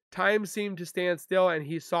 Time seemed to stand still, and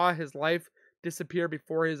he saw his life disappear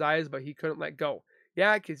before his eyes, but he couldn't let go.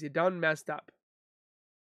 Yeah, because you done messed up.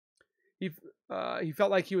 He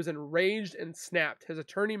felt like he was enraged and snapped. His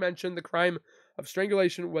attorney mentioned the crime of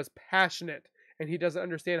strangulation was passionate, and he doesn't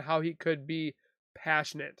understand how he could be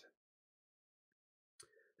passionate.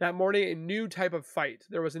 That morning, a new type of fight.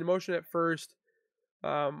 There was an emotion at first,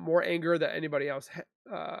 more anger than anybody else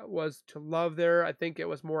was to love there. I think it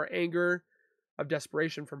was more anger of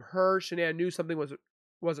desperation from her. Shanann knew something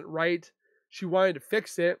wasn't right. She wanted to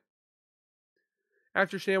fix it.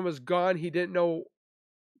 After Shanann was gone, he didn't know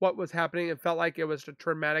what was happening and felt like it was a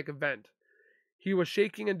traumatic event. He was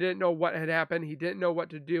shaking and didn't know what had happened. He didn't know what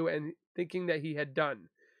to do and thinking that he had done.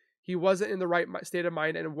 He wasn't in the right state of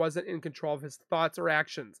mind and wasn't in control of his thoughts or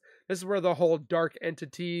actions. This is where the whole dark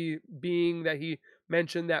entity being that he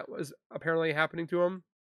mentioned that was apparently happening to him,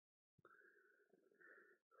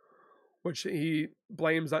 which he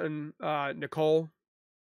blames on Nicole.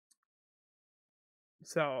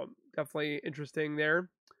 So definitely interesting there.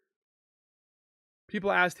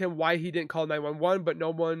 People asked him why he didn't call 911, but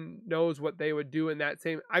no one knows what they would do in that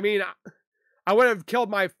same... I mean, I would have killed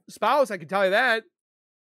my spouse, I can tell you that.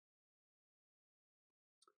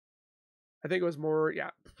 I think it was more,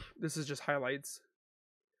 yeah, this is just highlights.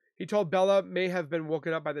 He told Bella may have been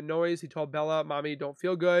woken up by the noise. He told Bella, "Mommy, don't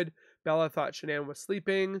feel good." Bella thought Shanann was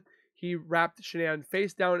sleeping. He wrapped Shanann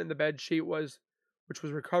face down in the bed sheet, which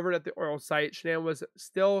was recovered at the oil site. Shanann was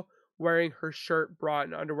still wearing her shirt, bra,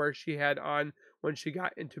 and underwear she had on when she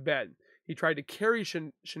got into bed. He tried to carry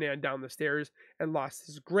Shanann down the stairs and lost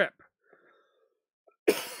his grip,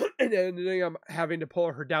 and ended up having to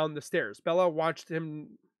pull her down the stairs. Bella watched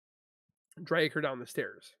him drag her down the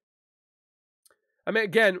stairs. I mean,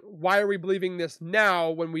 again, why are we believing this now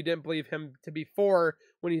when we didn't believe him to before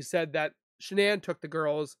when he said that Shanann took the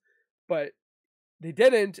girls, but they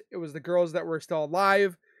didn't. It was the girls that were still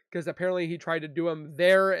alive because apparently he tried to do them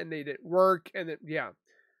there and they didn't work. And yeah.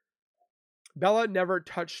 Bella never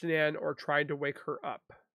touched Shanann or tried to wake her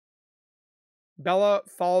up. Bella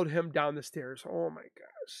followed him down the stairs. Oh my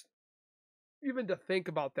gosh. Even to think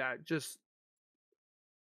about that, just...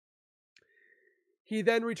 He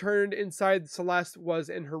then returned inside. Celeste was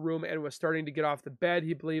in her room and was starting to get off the bed.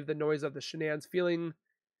 He believed the noise of the Shanann's feeling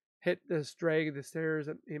hit this drag the stairs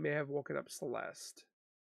and he may have woken up Celeste.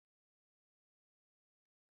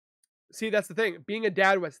 See, that's the thing. Being a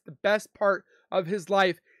dad was the best part of his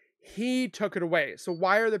life. He took it away. So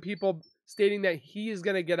why are the people stating that he's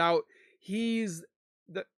going to get out? He's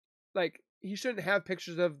the... Like, he shouldn't have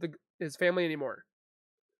pictures of his family anymore.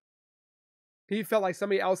 He felt like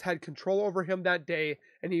somebody else had control over him that day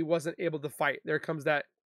and he wasn't able to fight. There comes that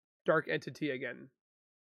dark entity again.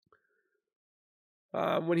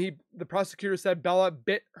 When the prosecutor said Bella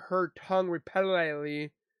bit her tongue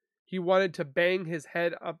repetitively, he wanted to bang his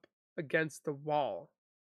head up against the wall.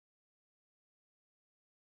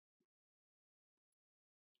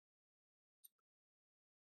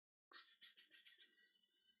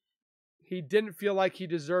 He didn't feel like he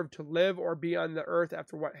deserved to live or be on the earth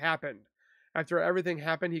after what happened. After everything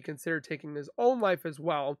happened, he considered taking his own life as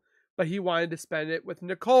well, but he wanted to spend it with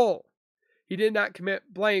Nicole. He did not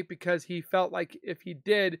commit blank because he felt like if he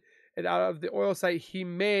did it out of the oil site, he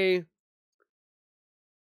may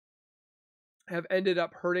have ended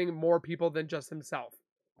up hurting more people than just himself.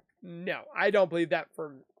 No, I don't believe that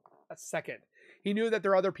for a second. He knew that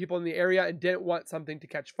there are other people in the area and didn't want something to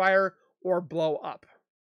catch fire or blow up.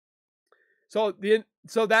 So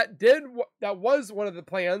that was one of the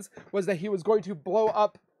plans, was that he was going to blow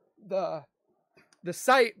up the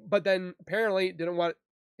site, but then apparently didn't want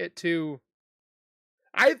it to.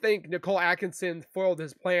 I think Nicole Atkinson foiled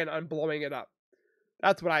his plan on blowing it up.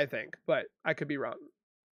 That's what I think, but I could be wrong.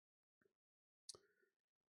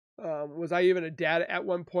 Was I even a dad at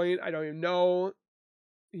one point? I don't even know.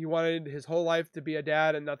 He wanted his whole life to be a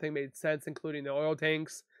dad, and nothing made sense, including the oil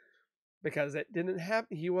tanks, because it didn't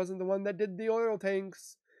happen. He wasn't the one that did the oil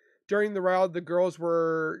tanks. During the ride, the girls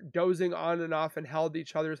were dozing on and off and held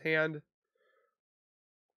each other's hand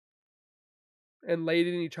and laid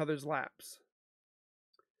in each other's laps.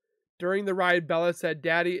 During the ride, Bella said,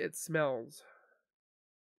 "Daddy, it smells."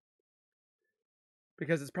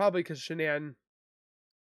 Because it's probably because Shanann.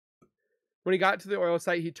 When he got to the oil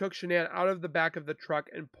site, he took Shanann out of the back of the truck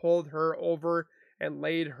and pulled her over and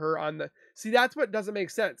laid her on the... See, that's what doesn't make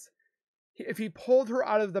sense. If he pulled her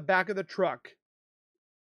out of the back of the truck,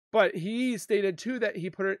 but he stated too that he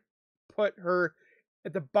put her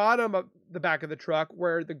at the bottom of the back of the truck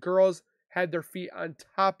where the girls had their feet on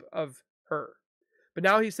top of her. But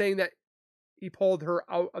now he's saying that he pulled her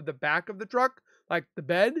out of the back of the truck, like the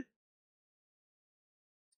bed,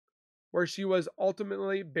 where she was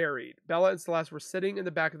ultimately buried. Bella and Celeste were sitting in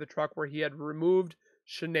the back of the truck where he had removed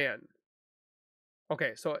Shanann.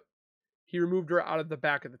 Okay, so he removed her out of the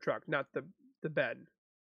back of the truck, not the bed,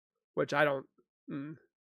 which I don't...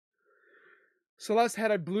 Celeste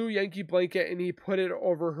had a blue Yankee blanket and he put it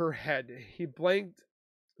over her head. He blanked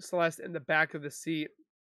Celeste in the back of the seat.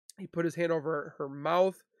 He put his hand over her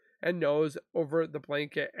mouth and nose over the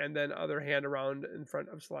blanket and then other hand around in front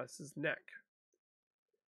of Celeste's neck.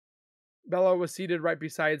 Bella was seated right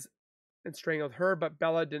beside and strangled her, but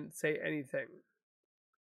Bella didn't say anything.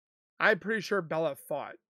 I'm pretty sure Bella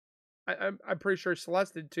fought. I'm pretty sure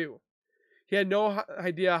Celeste did too. He had no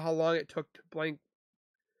idea how long it took to blank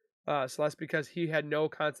Celeste because he had no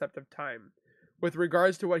concept of time. With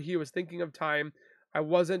regards to what he was thinking of time, I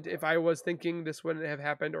wasn't. If I was thinking this wouldn't have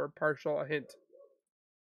happened, or partial a hint.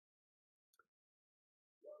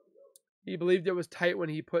 He believed it was tight when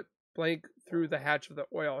he put blank through the hatch of the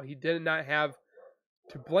oil. He did not have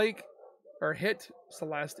to blank or hit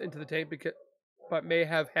Celeste into the tank, but may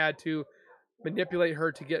have had to manipulate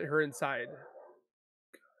her to get her inside.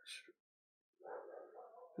 Gosh.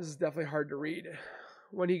 This is definitely hard to read.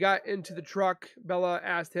 When he got into the truck, Bella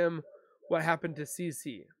asked him what happened to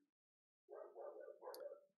Cece.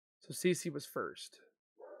 So Cece was first.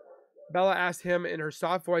 Bella asked him in her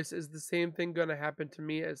soft voice, "Is the same thing going to happen to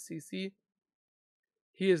me as Cece?"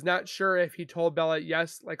 He is not sure if he told Bella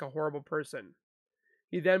yes, like a horrible person.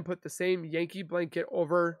 He then put the same Yankee blanket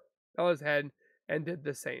over Bella's head and did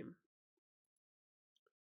the same.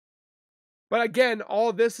 But again,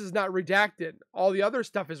 all this is not redacted. All the other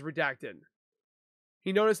stuff is redacted.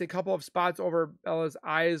 He noticed a couple of spots over Bella's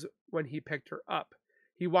eyes when he picked her up.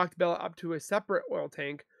 He walked Bella up to a separate oil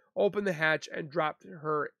tank, opened the hatch, and dropped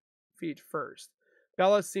her feet first.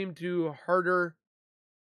 Bella seemed to harder.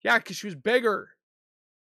 Yeah, because she was bigger.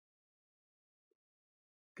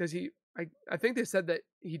 Because I think they said that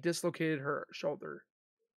he dislocated her shoulder.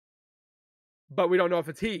 But we don't know if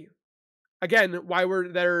it's he. Again, why were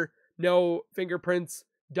there no fingerprints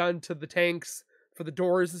done to the tanks for the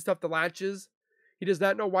doors and stuff, the latches? He does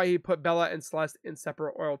not know why he put Bella and Celeste in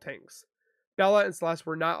separate oil tanks. Bella and Celeste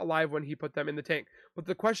were not alive when he put them in the tank. But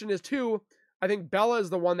the question is, too, I think Bella is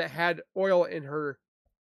the one that had oil in her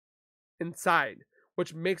inside,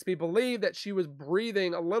 which makes me believe that she was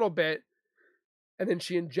breathing a little bit and then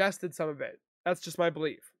she ingested some of it. That's just my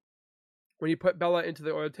belief. When he put Bella into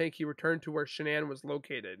the oil tank, he returned to where Shanann was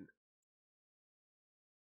located.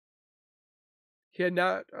 He had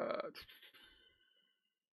not...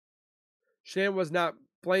 Shanann was not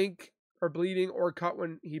blank or bleeding or cut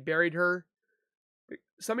when he buried her.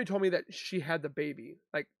 Somebody told me that she had the baby.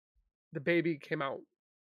 Like, the baby came out.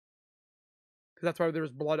 Because that's why there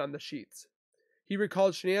was blood on the sheets. He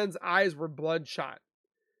recalled Shanann's eyes were bloodshot.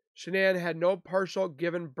 Shanann had not partially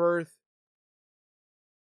given birth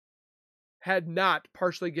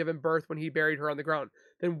when he buried her on the ground.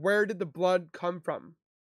 Then where did the blood come from?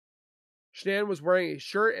 Shanann was wearing a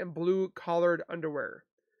shirt and blue collared underwear.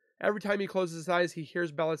 Every time he closes his eyes, he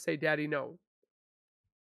hears Bella say, "Daddy, no."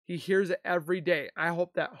 He hears it every day. I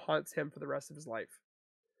hope that haunts him for the rest of his life.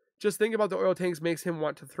 Just think about the oil tanks makes him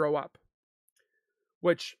want to throw up.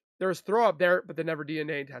 Which, there was throw up there, but they never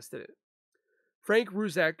DNA tested it. Frank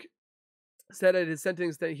Ruzek said at his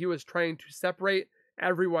sentencing that he was trying to separate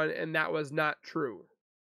everyone, and that was not true.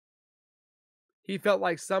 He felt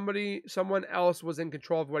like someone else was in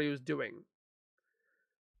control of what he was doing.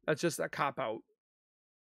 That's just a cop-out.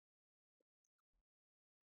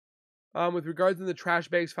 With regards to the trash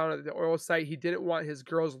bags found at the oil site, he didn't want his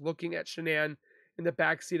girls looking at Shanann in the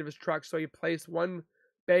back seat of his truck, so he placed one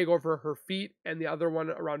bag over her feet and the other one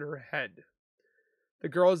around her head. The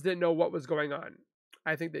girls didn't know what was going on.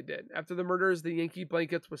 I think they did. After the murders, the Yankee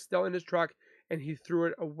blankets was still in his truck, and he threw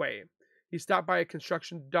it away. He stopped by a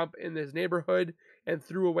construction dump in his neighborhood and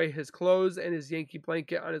threw away his clothes and his Yankee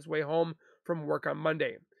blanket on his way home from work on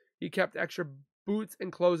Monday. He kept extra boots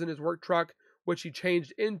and clothes in his work truck, which he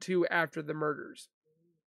changed into after the murders.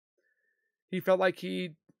 He felt like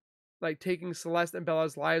taking Celeste and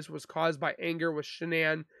Bella's lives was caused by anger with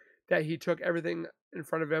Shanann, that he took everything in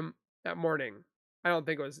front of him that morning. I don't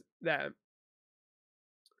think it was that.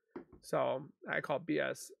 So, I call it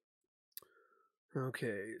BS.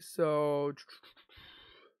 Okay, so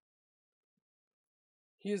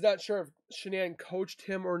he is not sure if Shanann coached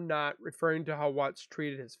him or not, referring to how Watts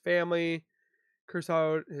treated his family, cursed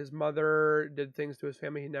out his mother, did things to his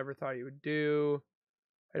family he never thought he would do.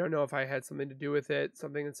 I don't know if I had something to do with it.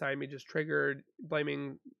 Something inside me just triggered,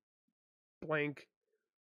 blaming blank.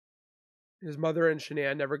 His mother and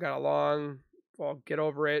Shanann never got along. Well, get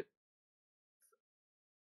over it.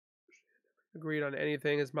 Agreed on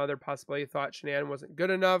anything. His mother possibly thought Shanann wasn't good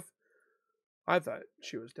enough. I thought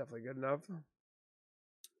she was definitely good enough.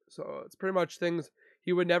 So it's pretty much things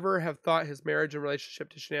he would never have thought his marriage and relationship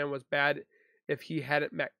to Shanann was bad if he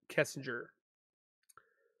hadn't met Kessinger.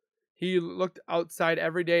 He looked outside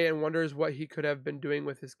every day and wonders what he could have been doing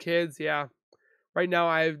with his kids. Yeah. Right now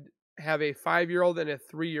I have a 5-year-old and a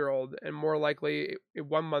 3-year-old, and more likely a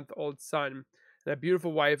 1-month-old son and a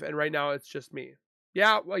beautiful wife, and right now it's just me.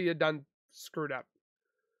 Yeah, well, you done screwed up,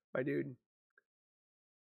 my dude.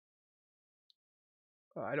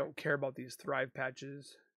 I don't care about these Thrive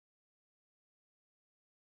patches.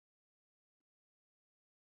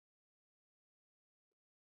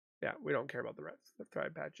 Yeah, we don't care about the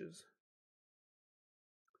Thrive patches.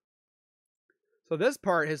 So this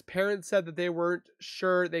part, his parents said that they weren't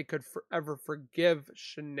sure they could ever forgive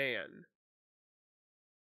Shanann.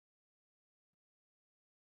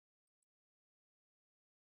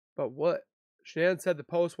 But what? Shanann said the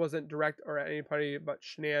post wasn't direct or at anybody but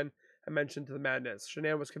Shanann had mentioned to the madness.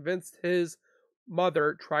 Shanann was convinced his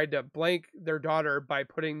mother tried to blank their daughter by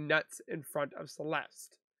putting nuts in front of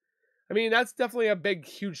Celeste. I mean, that's definitely a big,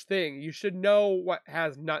 huge thing. You should know what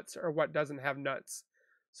has nuts or what doesn't have nuts.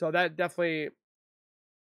 So that definitely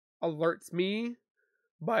alerts me,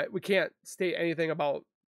 but we can't state anything about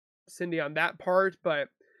Cindy on that part, but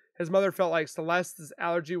his mother felt like Celeste's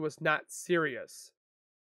allergy was not serious.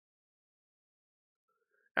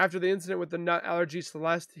 After the incident with the nut allergy,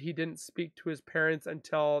 Celeste, he didn't speak to his parents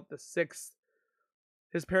until the 6th.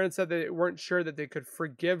 His parents said they weren't sure that they could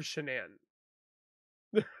forgive Shanann.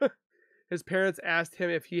 His parents asked him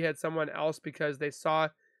if he had someone else because they saw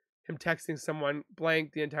him texting someone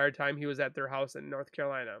blank the entire time he was at their house in North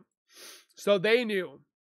Carolina. So they knew.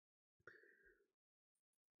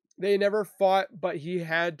 They never fought, but he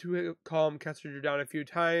had to calm Kessinger down a few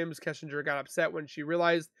times. Kessinger got upset when she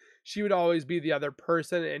realized she would always be the other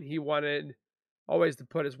person, and he wanted always to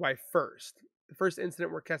put his wife first. The first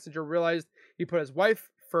incident where Kessinger realized he put his wife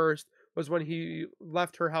first was when he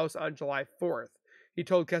left her house on July 4th. He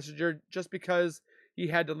told Kessinger just because he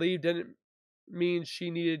had to leave didn't mean she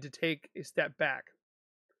needed to take a step back.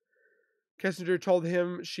 Kessinger told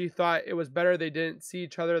him she thought it was better they didn't see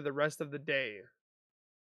each other the rest of the day.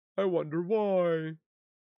 I wonder why.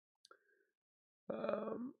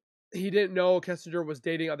 He didn't know Kessinger was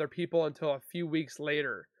dating other people until a few weeks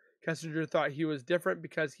later. Kessinger thought he was different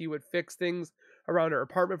because he would fix things around her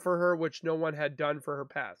apartment for her, which no one had done for her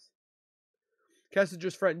past.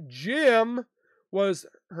 Kessinger's friend Jim was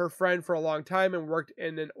her friend for a long time and worked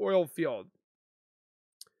in an oil field.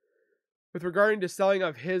 With regarding to selling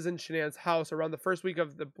of his and Shanann's house, around the first week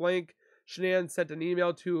of the blank, Shanann sent an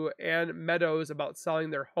email to Ann Meadows about selling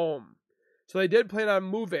their home. So they did plan on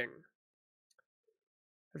moving.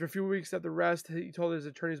 After a few weeks at the rest, he told his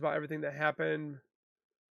attorneys about everything that happened.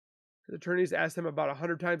 His attorneys asked him about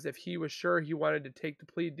 100 times if he was sure he wanted to take the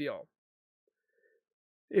plea deal.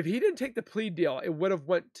 If he didn't take the plea deal, it would have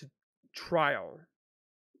went to trial,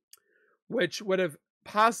 which would have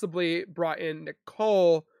possibly brought in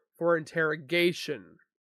Nicole for interrogation,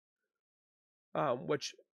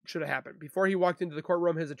 which should have happened. Before he walked into the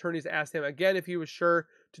courtroom, his attorneys asked him again if he was sure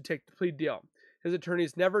to take the plea deal. His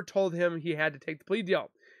attorneys never told him he had to take the plea deal,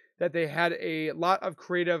 that they had a lot of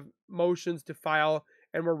creative motions to file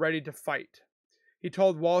and were ready to fight. He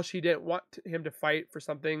told Walsh he didn't want him to fight for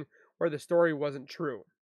something where the story wasn't true.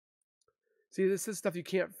 See, this is stuff you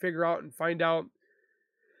can't figure out and find out.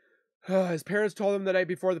 His parents told him the night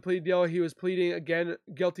before the plea deal he was pleading again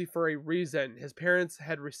guilty for a reason. His parents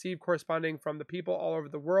had received corresponding from the people all over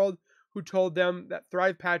the world who told them that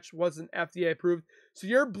Thrive Patch wasn't FDA approved. So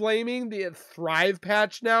you're blaming the Thrive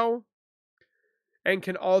Patch now and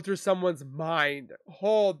can alter someone's mind.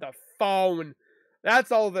 Hold the phone.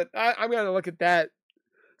 That's all that. I'm going to look at that.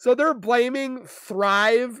 So they're blaming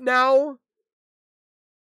Thrive now?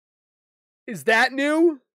 Is that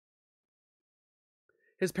new?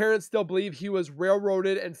 His parents still believe he was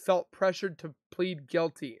railroaded and felt pressured to plead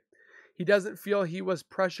guilty. He doesn't feel he was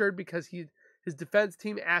pressured because his defense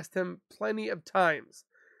team asked him plenty of times.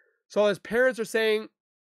 So his parents are saying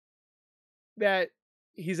that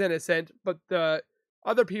he's innocent, but the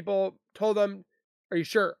other people told him, "Are you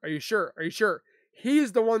sure? Are you sure? Are you sure?"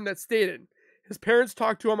 He's the one that stated. His parents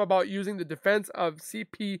talked to him about using the defense of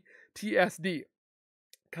CPTSD,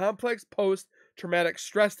 complex post-traumatic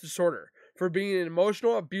stress disorder, for being in an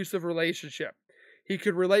emotional, abusive relationship. He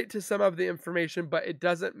could relate to some of the information, but it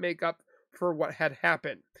doesn't make up for what had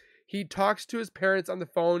happened. He talks to his parents on the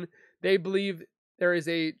phone. They believe there is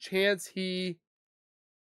a chance he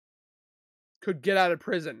could get out of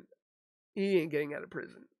prison. He ain't getting out of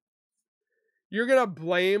prison. You're going to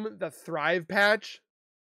blame the Thrive Patch?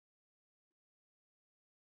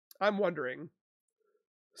 I'm wondering.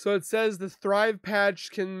 So it says the Thrive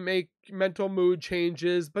Patch can make mental mood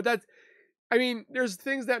changes, but that's, I mean, there's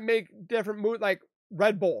things that make different mood, like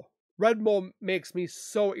Red Bull. Red Bull makes me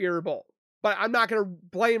so irritable. But I'm not going to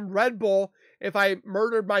blame Red Bull if I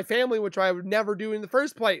murdered my family, which I would never do in the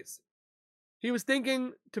first place. He was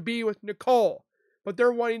thinking to be with Nicole, but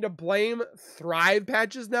they're wanting to blame Thrive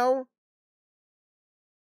Patches now?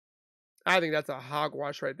 I think that's a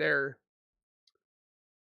hogwash right there.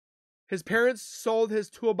 His parents sold his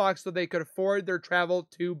toolbox so they could afford their travel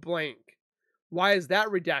to blank. Why is that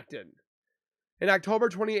redacted? In October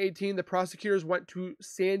 2018, the prosecutors went to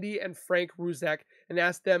Sandy and Frank Ruzek and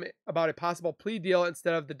asked them about a possible plea deal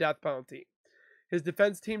instead of the death penalty. His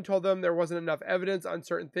defense team told them there wasn't enough evidence on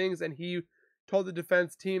certain things, and he told the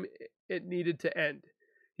defense team it needed to end.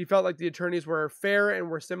 He felt like the attorneys were fair and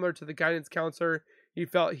were similar to the guidance counselor. He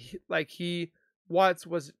felt like Watts,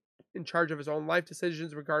 was in charge of his own life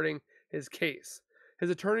decisions regarding his case. His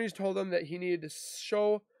attorneys told him that he needed to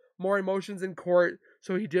show more emotions in court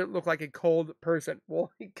so he didn't look like a cold person.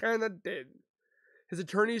 Well, he kind of did. His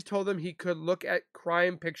attorneys told him he could look at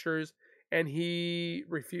crime pictures, and he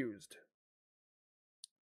refused.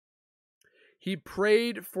 He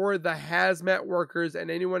prayed for the hazmat workers and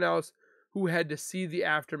anyone else who had to see the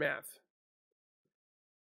aftermath.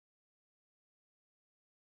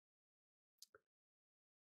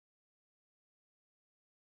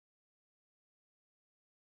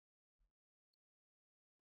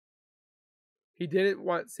 He didn't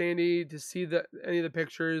want Sandy to see any of the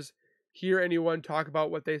pictures, hear anyone talk about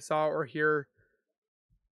what they saw, or hear.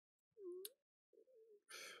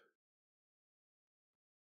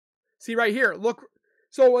 See right here, look.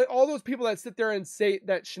 So all those people that sit there and say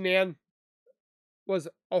that Shanann was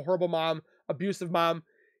a horrible mom, abusive mom.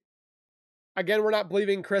 Again, we're not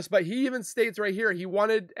believing Chris, but he even states right here he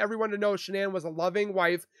wanted everyone to know Shanann was a loving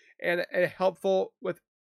wife and helpful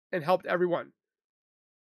and helped everyone.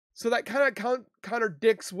 So that kind of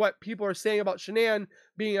contradicts what people are saying about Shanann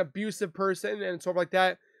being an abusive person and sort of like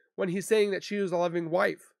that when he's saying that she was a loving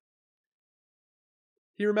wife.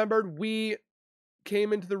 He remembered we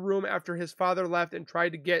came into the room after his father left and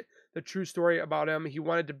tried to get the true story about him. He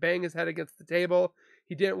wanted to bang his head against the table.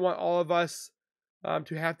 He didn't want all of us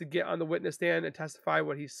to have to get on the witness stand and testify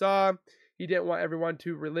what he saw. He didn't want everyone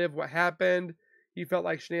to relive what happened. He felt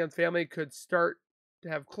like Shanann's family could start to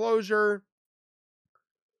have closure.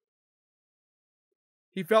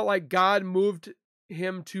 He felt like God moved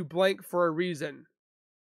him to blank for a reason.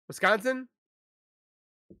 Wisconsin?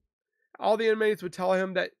 All the inmates would tell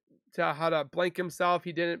him that how to blank himself.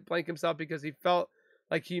 He didn't blank himself because he felt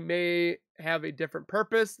like he may have a different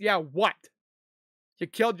purpose. Yeah, what? You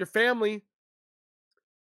killed your family.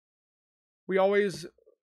 We always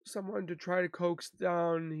someone to try to coax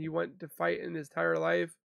down. He went to fight in his entire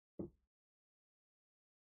life.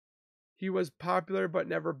 He was popular but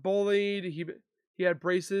never bullied. He had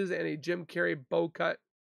braces and a Jim Carrey bow cut.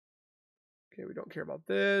 Okay, we don't care about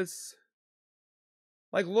this.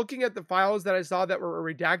 Like, looking at the files that I saw that were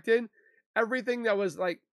redacted, everything that was,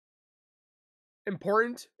 like,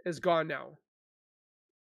 important is gone now.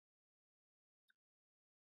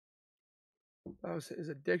 That was his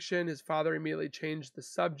addiction. His father immediately changed the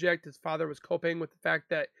subject. His father was coping with the fact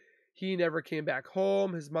that he never came back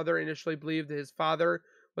home. His mother initially believed that his father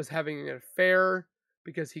was having an affair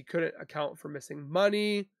because he couldn't account for missing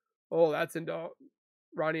money. Oh, that's into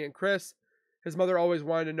Ronnie and Chris. His mother always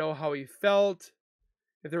wanted to know how he felt,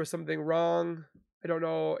 if there was something wrong. I don't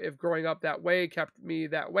know if growing up that way kept me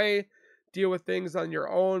that way. Deal with things on your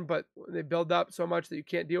own, but when they build up so much that you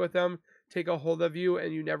can't deal with them, take a hold of you,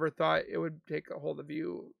 and you never thought it would take a hold of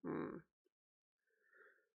you.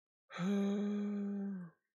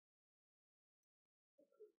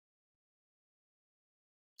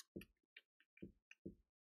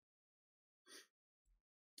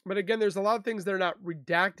 But again, there's a lot of things that are not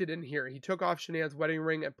redacted in here. He took off Shanann's wedding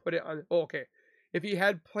ring and put it on. Oh, okay. If he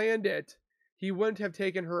had planned it, he wouldn't have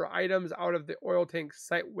taken her items out of the oil tank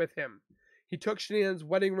site with him. He took Shanann's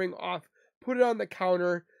wedding ring off, put it on the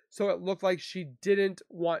counter, so it looked like she didn't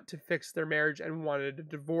want to fix their marriage and wanted a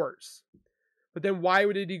divorce. But then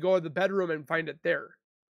why did he go to the bedroom and find it there?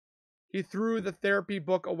 He threw the therapy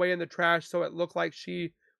book away in the trash so it looked like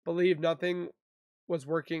she believed nothing was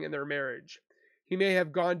working in their marriage. He may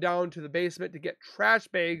have gone down to the basement to get trash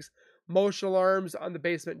bags, motion alarms on the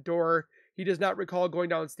basement door. He does not recall going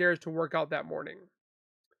downstairs to work out that morning.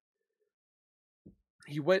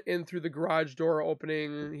 He went in through the garage door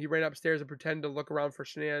opening. He ran upstairs and pretended to look around for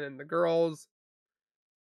Shanann and the girls.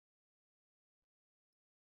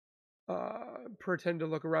 Pretend to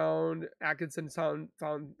look around. Atkinson found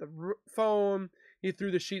the phone. He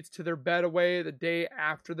threw the sheets to their bed away the day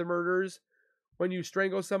after the murders. When you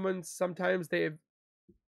strangle someone, sometimes they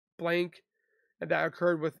blank, and that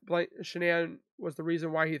occurred with blank. Shanann was the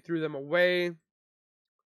reason why he threw them away.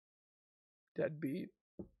 Deadbeat.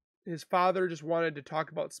 His father just wanted to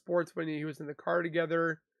talk about sports when he was in the car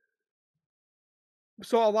together.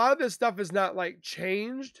 So a lot of this stuff is not like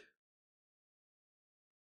changed.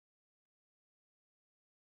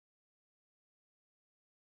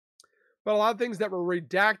 But a lot of things that were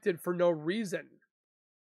redacted for no reason.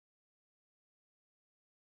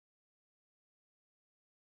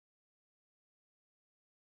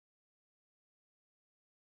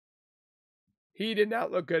 He did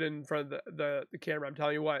not look good in front of the camera. I'm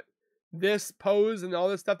telling you what. This pose and all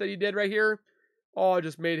this stuff that he did right here, oh, it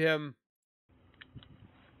just made him.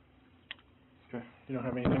 Okay, you don't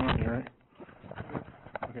have anything on you, right?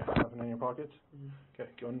 Okay, nothing in your pockets? Okay,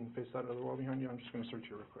 go ahead and face that other wall behind you. I'm just going to search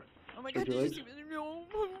you real quick. Oh my Search god, your did you legs.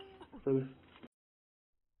 see? Further.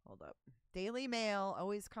 Hold up. Daily Mail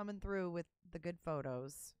always coming through with the good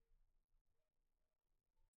photos.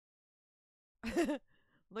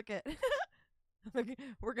 Look at.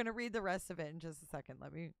 We're gonna read the rest of it in just a second.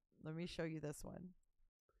 Let me show you this one.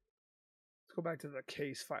 Let's go back to the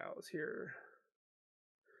case files here.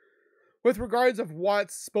 With regards of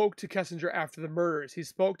Watts spoke to Kessinger after the murders, he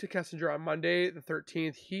spoke to Kessinger on Monday the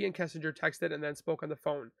 13th. He and Kessinger texted and then spoke on the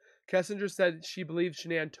phone. Kessinger said she believed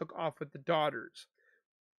Shanann took off with the daughters.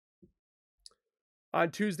 On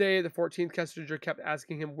Tuesday the 14th, Kessinger kept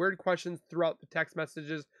asking him weird questions throughout the text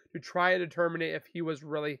messages to try and determine if he was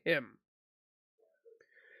really him.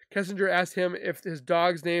 Kessinger asked him if his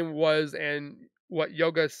dog's name was and what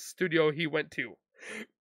yoga studio he went to.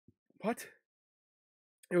 What?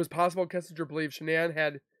 It was possible Kessinger believed Shanann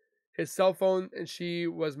had his cell phone and she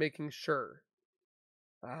was making sure.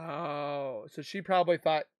 Oh, so she probably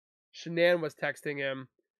thought Shanann was texting him.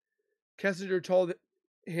 Kessinger told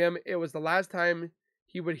him it was the last time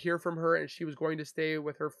he would hear from her and she was going to stay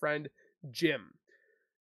with her friend Jim.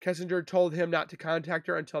 Kessinger told him not to contact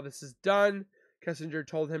her until this is done. Kessinger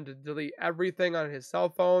told him to delete everything on his cell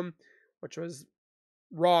phone, which was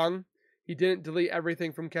wrong. He didn't delete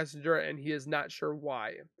everything from Kessinger, and he is not sure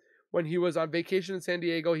why. When he was on vacation in San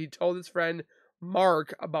Diego, he told his friend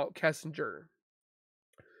Mark about Kessinger.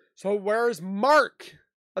 So where's Mark?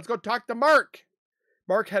 Let's go talk to Mark.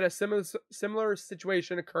 Mark had a similar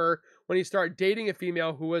situation occur when he started dating a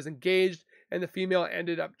female who was engaged, and the female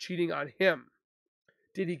ended up cheating on him.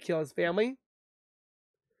 Did he kill his family?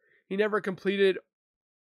 He never completed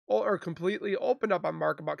or completely opened up on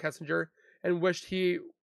Mark about Kessinger and wished he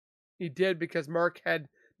did because Mark had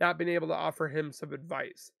not been able to offer him some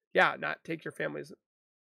advice. Yeah, not take your family's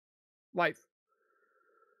life.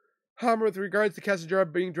 With regards to Kessinger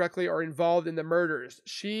being directly or involved in the murders,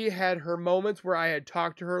 she had her moments where I had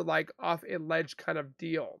talked to her like off a ledge kind of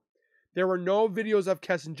deal. There were no videos of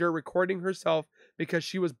Kessinger recording herself because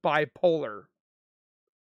she was bipolar.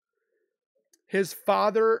 His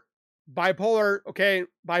father, bipolar, okay,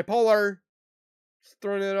 bipolar, just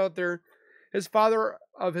throwing it out there. His father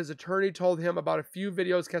of his attorney told him about a few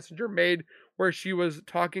videos Kessinger made where she was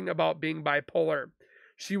talking about being bipolar.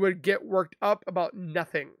 She would get worked up about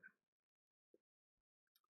nothing.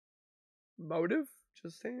 Motive?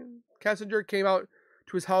 Just saying. Kessinger came out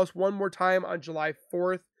to his house one more time on July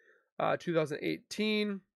 4th,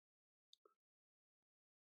 2018.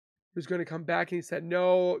 He was going to come back and he said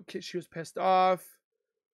no. She was pissed off.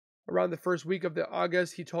 Around the first week of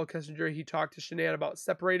August, he told Kessinger he talked to Shanann about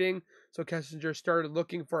separating, so Kessinger started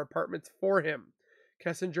looking for apartments for him.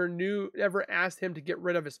 Kessinger never asked him to get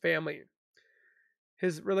rid of his family.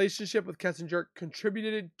 His relationship with Kessinger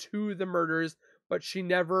contributed to the murders, but she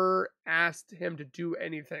never asked him to do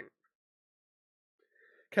anything.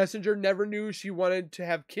 Kessinger never knew she wanted to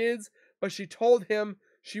have kids, but she told him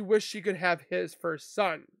she wished she could have his first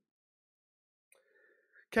son.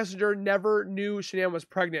 Kessinger never knew Shanann was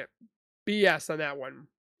pregnant. BS on that one.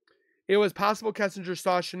 It was possible Kessinger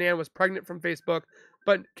saw Shanann was pregnant from Facebook,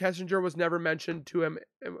 but Kessinger was never mentioned to him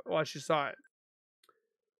while she saw it.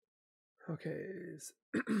 Okay.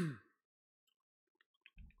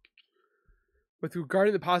 With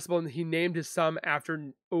regarding the possible, he named his son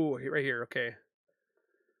after... Oh, right here. Okay.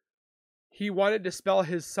 He wanted to spell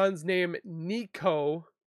his son's name Nico,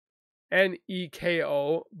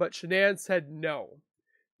 N-E-K-O, but Shanann said no.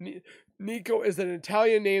 Nico is an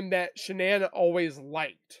Italian name that Shanann always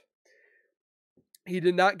liked. He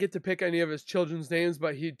did not get to pick any of his children's names,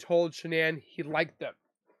 but he told Shanann he liked them.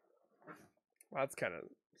 Well, that's kind of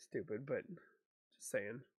stupid, but just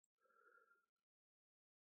saying.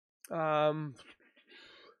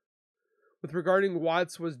 With regarding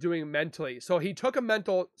Watts was doing mentally. So he took a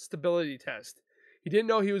mental stability test. He didn't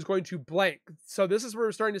know he was going to blank. So this is where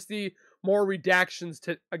we're starting to see more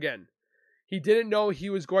redactions again. He didn't know he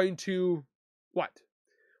was going to what?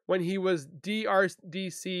 When he was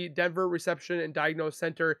DRDC, Denver Reception and Diagnosis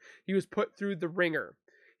Center, he was put through the ringer.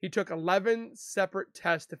 He took 11 separate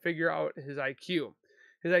tests to figure out his IQ.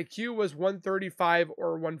 His IQ was 135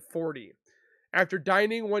 or 140. After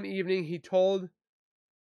dining one evening, he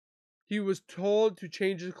was told to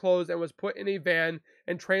change his clothes and was put in a van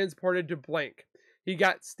and transported to blank. He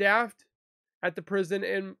got staffed at the prison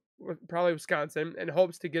in probably Wisconsin and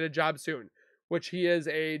hopes to get a job soon, which he is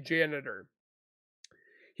a janitor.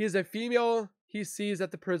 He is a female he sees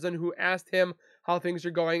at the prison who asked him how things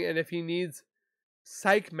are going and if he needs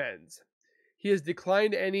psych meds. He has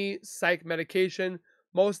declined any psych medication.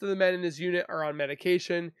 Most of the men in his unit are on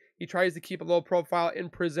medication. He tries to keep a low profile in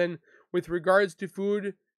prison. With regards to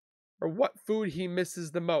food, or what food he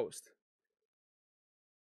misses the most.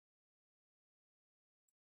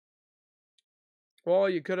 Well,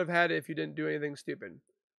 you could have had it if you didn't do anything stupid.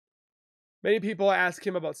 Many people ask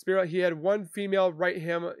him about spirit. He had one female write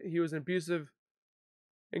him he was abusive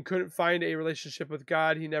and couldn't find a relationship with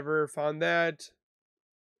God. He never found that.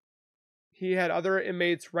 He had other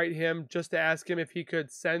inmates write him just to ask him if he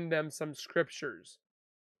could send them some scriptures.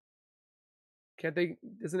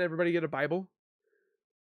 Doesn't everybody get a Bible?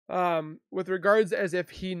 With regards as if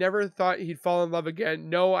he never thought he'd fall in love again.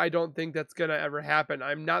 No, I don't think that's gonna ever happen.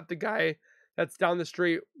 I'm not the guy that's down the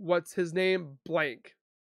street. What's his name? Blank.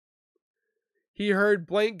 He heard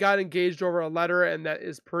blank got engaged over a letter, and that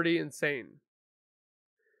is pretty insane.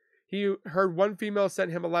 He heard one female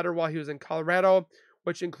sent him a letter while he was in Colorado,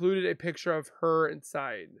 which included a picture of her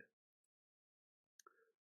inside.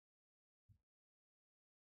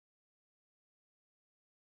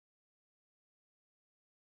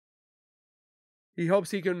 He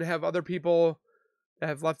hopes he can have other people that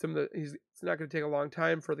have left him. It's not going to take a long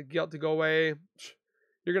time for the guilt to go away.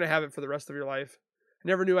 You're going to have it for the rest of your life. I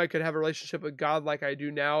never knew I could have a relationship with God like I do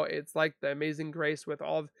now. It's like the amazing grace with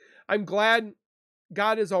all. I'm glad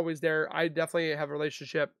God is always there. I definitely have a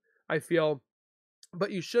relationship, I feel. But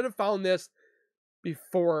you should have found this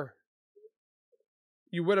before.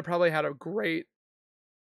 You would have probably had a great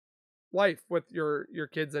life with your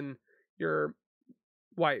kids and your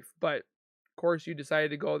wife. But, of course, you decided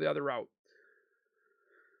to go the other route.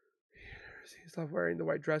 He's not wearing the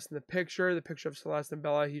white dress in the picture. The picture of Celeste and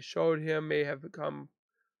Bella he showed him may have become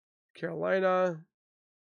Carolina.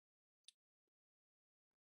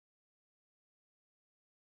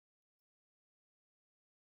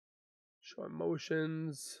 Show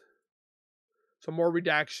emotions. Some more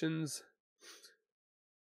redactions.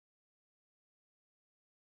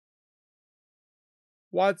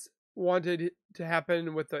 Watts wanted to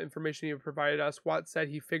happen with the information he provided us. Watts said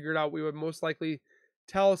he figured out we would most likely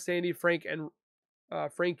tell Sandy, Frank, and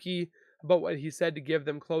Frankie about what he said to give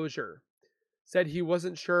them closure. Said he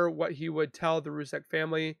wasn't sure what he would tell the Rusek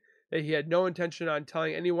family. that he had no intention on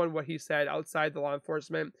telling anyone what he said outside the law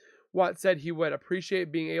enforcement. Watts said he would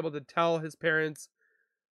appreciate being able to tell his parents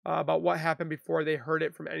about what happened before they heard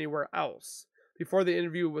it from anywhere else. Before the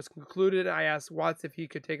interview was concluded, I asked Watts if he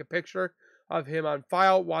could take a picture of him on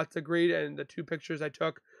file. Watts agreed, and the 2 pictures I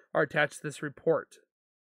took are attached to this report.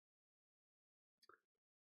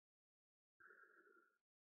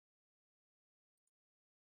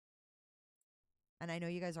 And I know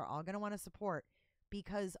you guys are all going to want to support,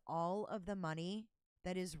 because all of the money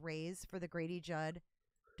that is raised for the Grady Judd.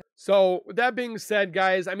 So with that being said,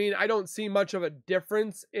 guys, I mean, I don't see much of a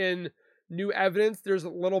difference in new evidence. There's a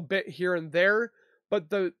little bit here and there, but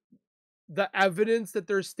the evidence that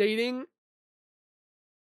they're stating,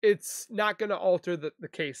 it's not going to alter the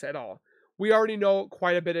case at all. We already know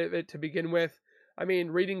quite a bit of it to begin with. I mean,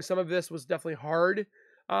 reading some of this was definitely hard,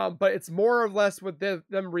 but it's more or less with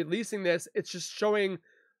them releasing this, it's just showing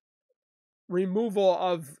removal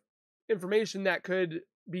of information that could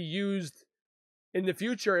be used in the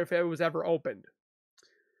future if it was ever opened.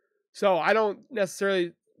 So I don't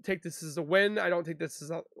necessarily take this as a win. I don't think this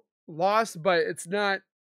is a loss, but it's not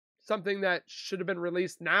something that should have been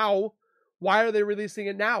released now. Why are they releasing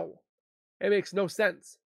it now? It makes no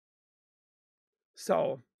sense.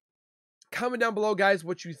 So comment down below, guys,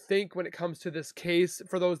 what you think when it comes to this case.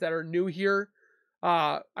 For those that are new here,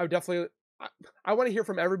 I would definitely, I want to hear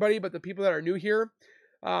from everybody, but the people that are new here,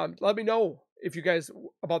 let me know if you guys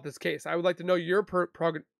about this case. I would like to know your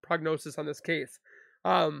prognosis on this case.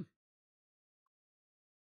 I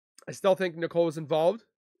still think Nicole was involved.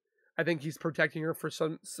 I think he's protecting her for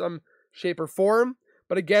some shape or form.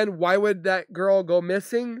 But again, why would that girl go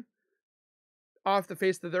missing off the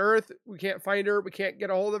face of the earth? We can't find her. We can't get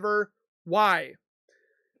a hold of her. Why?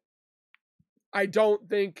 I don't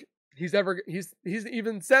think he's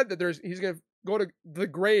even said that he's going to go to the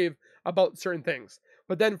grave about certain things.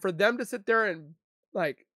 But then for them to sit there and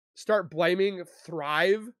like start blaming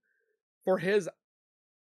Thrive for his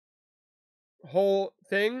whole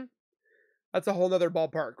thing, that's a whole nother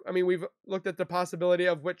ballpark. I mean, we've looked at the possibility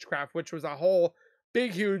of witchcraft, which was a whole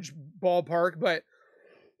big, huge ballpark. But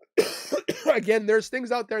again, there's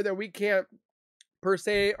things out there that we can't per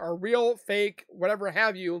se are real, fake, whatever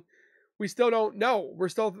have you. We still don't know. We're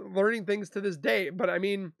still learning things to this day. But I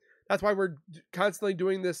mean, that's why we're constantly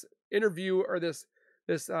doing this interview or this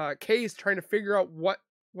case, trying to figure out what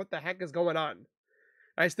the heck is going on.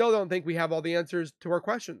 I still don't think we have all the answers to our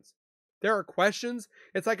questions. There are questions.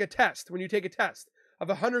 It's like a test. When you take a test of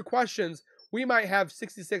 100 questions, we might have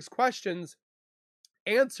 66 questions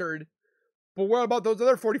answered. But what about those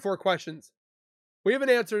other 44 questions? We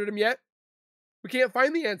haven't answered them yet. We can't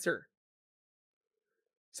find the answer.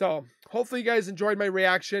 So hopefully you guys enjoyed my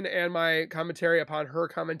reaction and my commentary upon her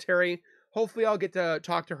commentary. Hopefully I'll get to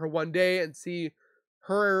talk to her one day and see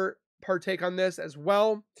her partake on this as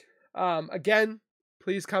well. Again,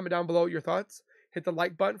 please comment down below your thoughts. Hit the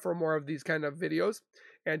like button for more of these kind of videos.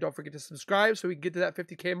 And don't forget to subscribe so we can get to that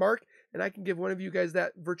 50K mark. And I can give one of you guys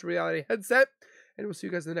that virtual reality headset. And we'll see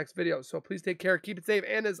you guys in the next video. So please take care, keep it safe,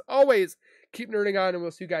 and as always, keep nerding on, and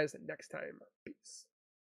we'll see you guys next time. Peace.